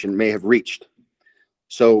Racing Commission may have reached.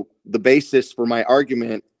 So the basis for my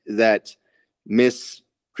argument that Miss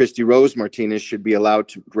Christy Rose Martinez should be allowed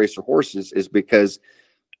to race her horses is because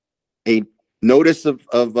a notice of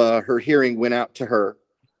her hearing went out to her.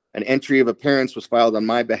 An entry of appearance was filed on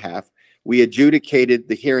my behalf. We adjudicated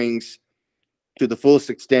the hearings to the fullest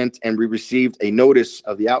extent, and we received a notice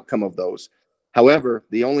of the outcome of those. However,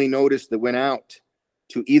 the only notice that went out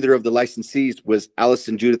to either of the licensees was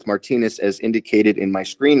Allison Judith Martinez, as indicated in my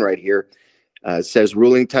screen right here. It says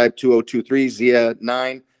ruling type 2023 ZIA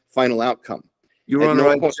 9 final outcome. Your Honor,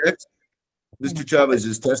 I object. Mr. Chavez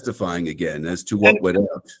is testifying again as to what went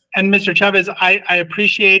out. And Mr. Chavez, I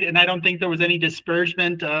appreciate, and I don't think there was any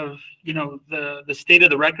disparagement of, you know, the state of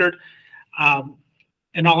the record.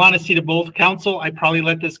 In all honesty to both counsel, I probably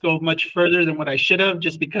let this go much further than what I should have,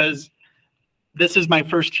 just because this is my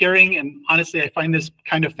first hearing, and honestly, I find this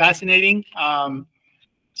kind of fascinating.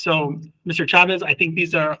 So, Mr. Chavez, I think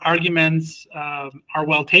these are arguments are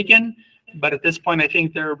well taken, but at this point, I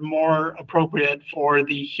think they're more appropriate for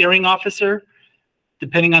the hearing officer.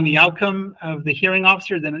 Depending on the outcome of the hearing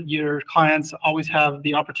officer, then your clients always have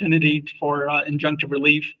the opportunity for injunctive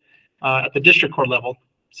relief at the district court level.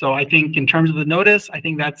 So I think in terms of the notice, I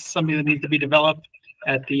think that's something that needs to be developed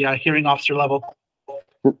at the hearing officer level.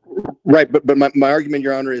 Right, but my argument,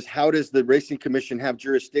 Your Honor, is how does the Racing Commission have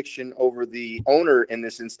jurisdiction over the owner in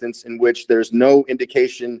this instance, in which there's no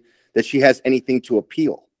indication that she has anything to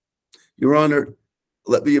appeal? Your Honor,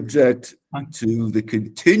 let me object to the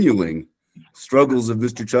continuing struggles of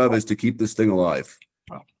Mr. Chavez to keep this thing alive.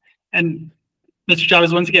 And Mr.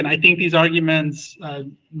 Chavez, once again, I think these arguments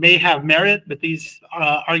may have merit, but these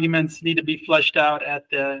arguments need to be fleshed out at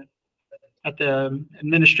the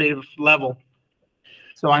administrative level.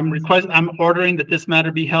 So I'm ordering that this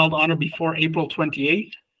matter be held on or before April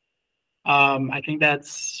 28th. I think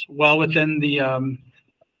that's well within the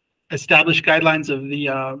established guidelines of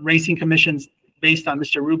the Racing Commissions, based on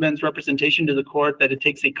Mr. Rubin's representation to the court that it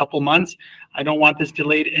takes a couple months. I don't want this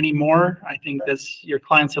delayed anymore. I think this, your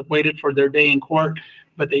clients have waited for their day in court,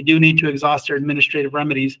 but they do need to exhaust their administrative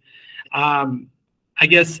remedies. I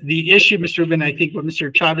guess the issue, Mr. Rubin, I think what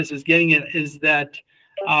Mr. Chavez is getting at is that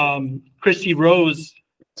Christy Rose,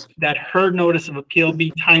 that her notice of appeal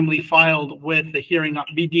be timely filed with the hearing,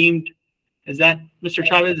 be deemed, is that, Mr.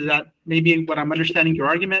 Chavez, is that maybe what I'm understanding your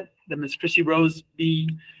argument, that Ms. Christy Rose be,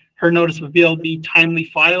 her notice of appeal be timely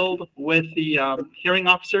filed with the hearing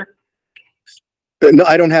officer? No,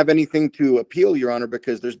 I don't have anything to appeal, Your Honor,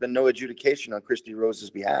 because there's been no adjudication on Christy Rose's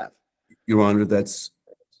behalf. Your Honor,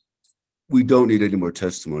 we don't need any more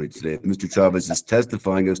testimony today. Mr. Chavez is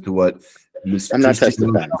testifying as to what Ms. I'm not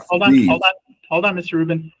testifying. Hold on, Mr.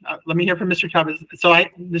 Rubin. Let me hear from Mr. Chavez. So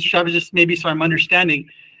Mr. Chavez, just maybe so I'm understanding,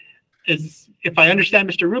 is if I understand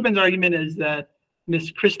Mr. Rubin's argument is that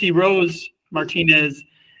Ms. Christy Rose Martinez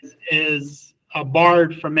is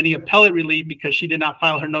barred from any appellate relief because she did not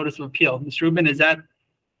file her notice of appeal. Mr. Rubin, is that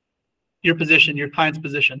your position, your client's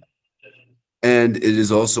position? And it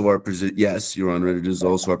is also our position, yes, Your Honor, it is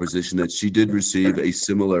also our position that she did receive a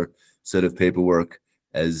similar set of paperwork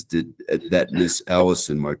as did that Miss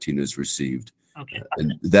Allison Martinez received. Okay.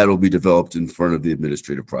 And that'll be developed in front of the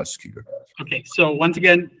administrative prosecutor. Okay, so once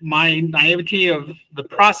again, my naivety of the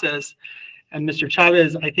process, and Mr.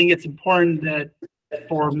 Chavez, I think it's important that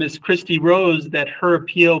for Ms. Christy Rose, that her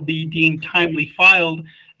appeal be deemed timely filed.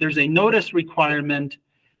 There's a notice requirement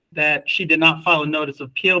that she did not file a notice of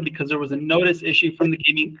appeal because there was a notice issued from the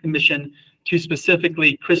Gaming Commission to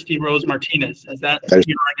specifically Christy Rose Martinez. Is that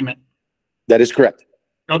your argument? That is correct.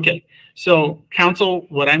 Okay, so counsel,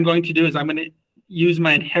 what I'm going to do is I'm going to use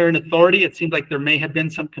my inherent authority. It seems like there may have been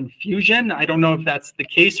some confusion. I don't know if that's the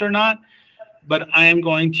case or not, but I am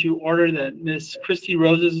going to order that Ms. Christy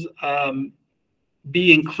Rose's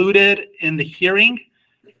be included in the hearing,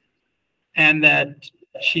 and that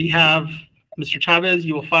she have, Mr. Chavez,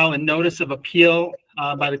 you will file a notice of appeal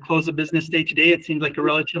by the close of business day today. It seems like a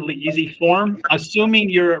relatively easy form, assuming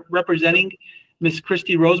you're representing Ms.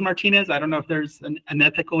 Christy Rose Martinez. I don't know if there's an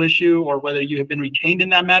ethical issue or whether you have been retained in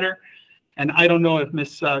that matter. And I don't know if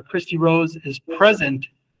Ms. Christy Rose is present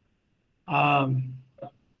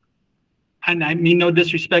and I mean no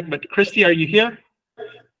disrespect, but Christy, are you here?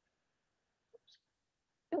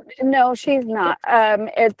 No, she's not. I'm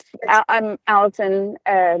Allison,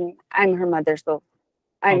 I'm her mother, so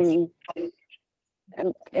I'm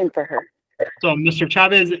in for her. So, Mr.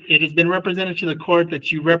 Chavez, it has been represented to the court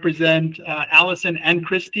that you represent Allison and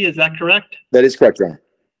Christy. Is that correct? That is correct, Your Honor.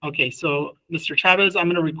 Okay, so Mr. Chavez, I'm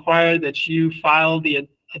going to require that you file the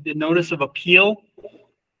notice of appeal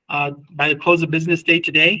by the close of business day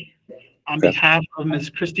today on behalf of Ms.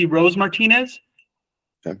 Christy Rose Martinez.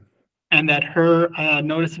 Okay. And that her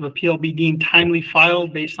notice of appeal be deemed timely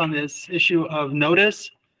filed based on this issue of notice.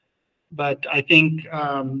 But I think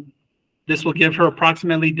this will give her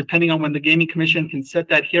approximately, depending on when the Gaming Commission can set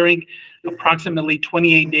that hearing, approximately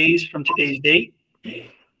 28 days from today's date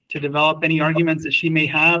to develop any arguments that she may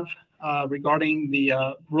have regarding the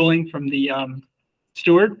ruling from the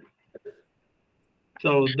steward.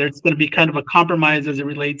 So there's going to be kind of a compromise as it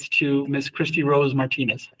relates to Ms. Christy Rose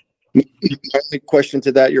Martinez. My only question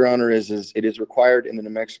to that, Your Honor, is it is required in the New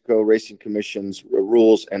Mexico Racing Commission's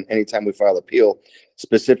rules, and anytime we file appeal,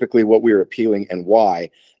 specifically what we are appealing and why.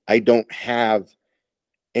 I don't have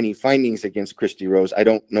any findings against Christy Rose. I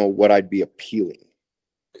don't know what I'd be appealing.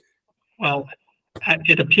 Well,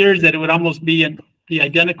 it appears that it would almost be the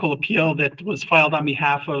identical appeal that was filed on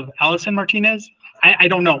behalf of Allison Martinez. I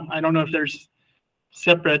don't know. I don't know if there's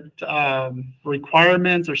separate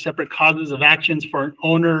requirements or separate causes of actions for an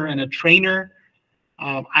owner and a trainer.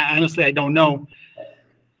 Honestly, I don't know.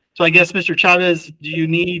 So I guess, Mr. Chavez, do you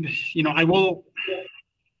need, I will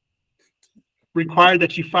require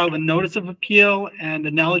that you file a notice of appeal and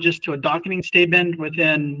analogous to a docketing statement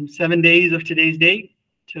within 7 days of today's date.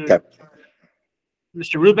 Okay.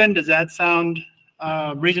 Mr. Rubin, does that sound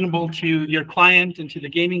reasonable to your client and to the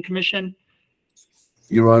Gaming Commission?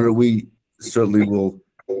 Your Honor, we certainly will,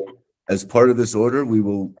 as part of this order, we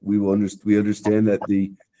understand that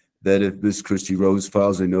if Ms. Christy Rose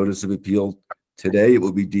files a notice of appeal today, it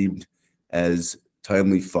will be deemed as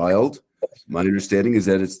timely filed. My understanding is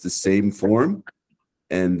that it's the same form,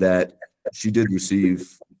 and that she did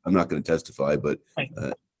receive, I'm not going to testify, but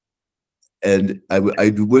and I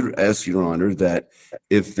would ask Your Honor that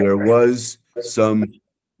if there is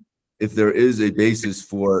a basis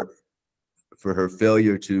for her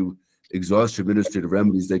failure to exhaust administrative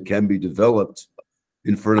remedies that can be developed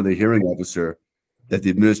in front of the hearing officer, that the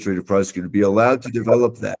administrative prosecutor be allowed to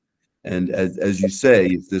develop that. And as you say,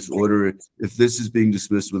 if this is being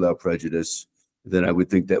dismissed without prejudice, then I would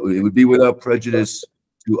think that it would be without prejudice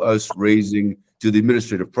to us to the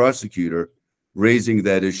administrative prosecutor raising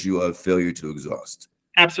that issue of failure to exhaust.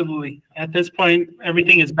 Absolutely. At this point,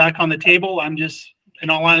 everything is back on the table. I'm just, in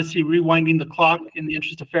all honesty, rewinding the clock in the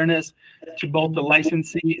interest of fairness to both the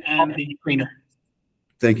licensee and the trainer.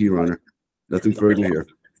 Thank you, Your Honor. Nothing further here.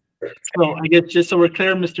 So I guess just so we're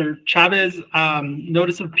clear, Mr. Chavez,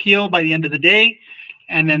 notice of appeal by the end of the day,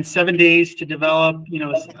 and then 7 days to develop,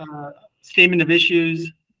 a statement of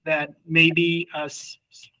issues that may be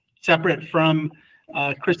separate from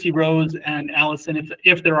Christy Rose and Allison,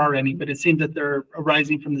 if there are any, but it seems that they're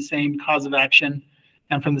arising from the same cause of action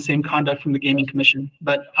and from the same conduct from the Gaming Commission.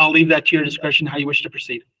 But I'll leave that to your discretion, how you wish to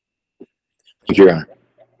proceed. Thank you, Your Honor.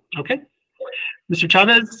 Okay. Mr.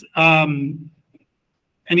 Chavez,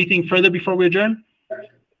 anything further before we adjourn?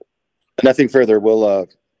 Nothing further. We'll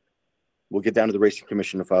get down to the Racing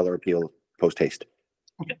Commission to file our appeal post haste.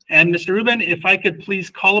 Okay. And Mr. Rubin, if I could please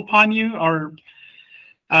call upon you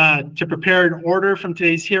to prepare an order from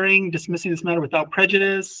today's hearing, dismissing this matter without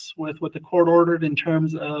prejudice, with what the court ordered in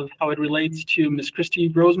terms of how it relates to Ms. Christy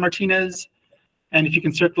Rose Martinez. And if you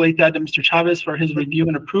can circulate that to Mr. Chavez for his review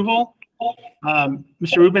and approval.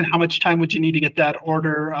 Mr. Rubin, how much time would you need to get that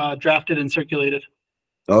order drafted and circulated?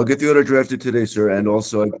 I'll get the order drafted today, sir, and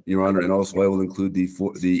also, Your Honor, and also I will include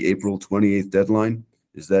the April 28th deadline.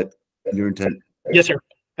 Is that your intent? Yes, sir.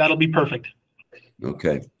 That'll be perfect.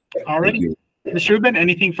 Okay. All right. Mr. Rubin,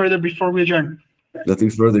 anything further before we adjourn?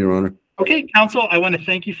 Nothing further, Your Honor. Okay, counsel, I want to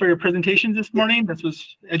thank you for your presentations this morning. This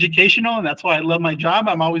was educational, and that's why I love my job.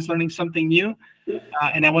 I'm always learning something new.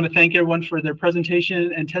 And I want to thank everyone for their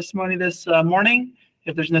presentation and testimony this morning.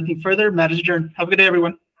 If there's nothing further, matters adjourned. Have a good day,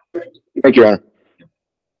 everyone. Thank you, Your Honor.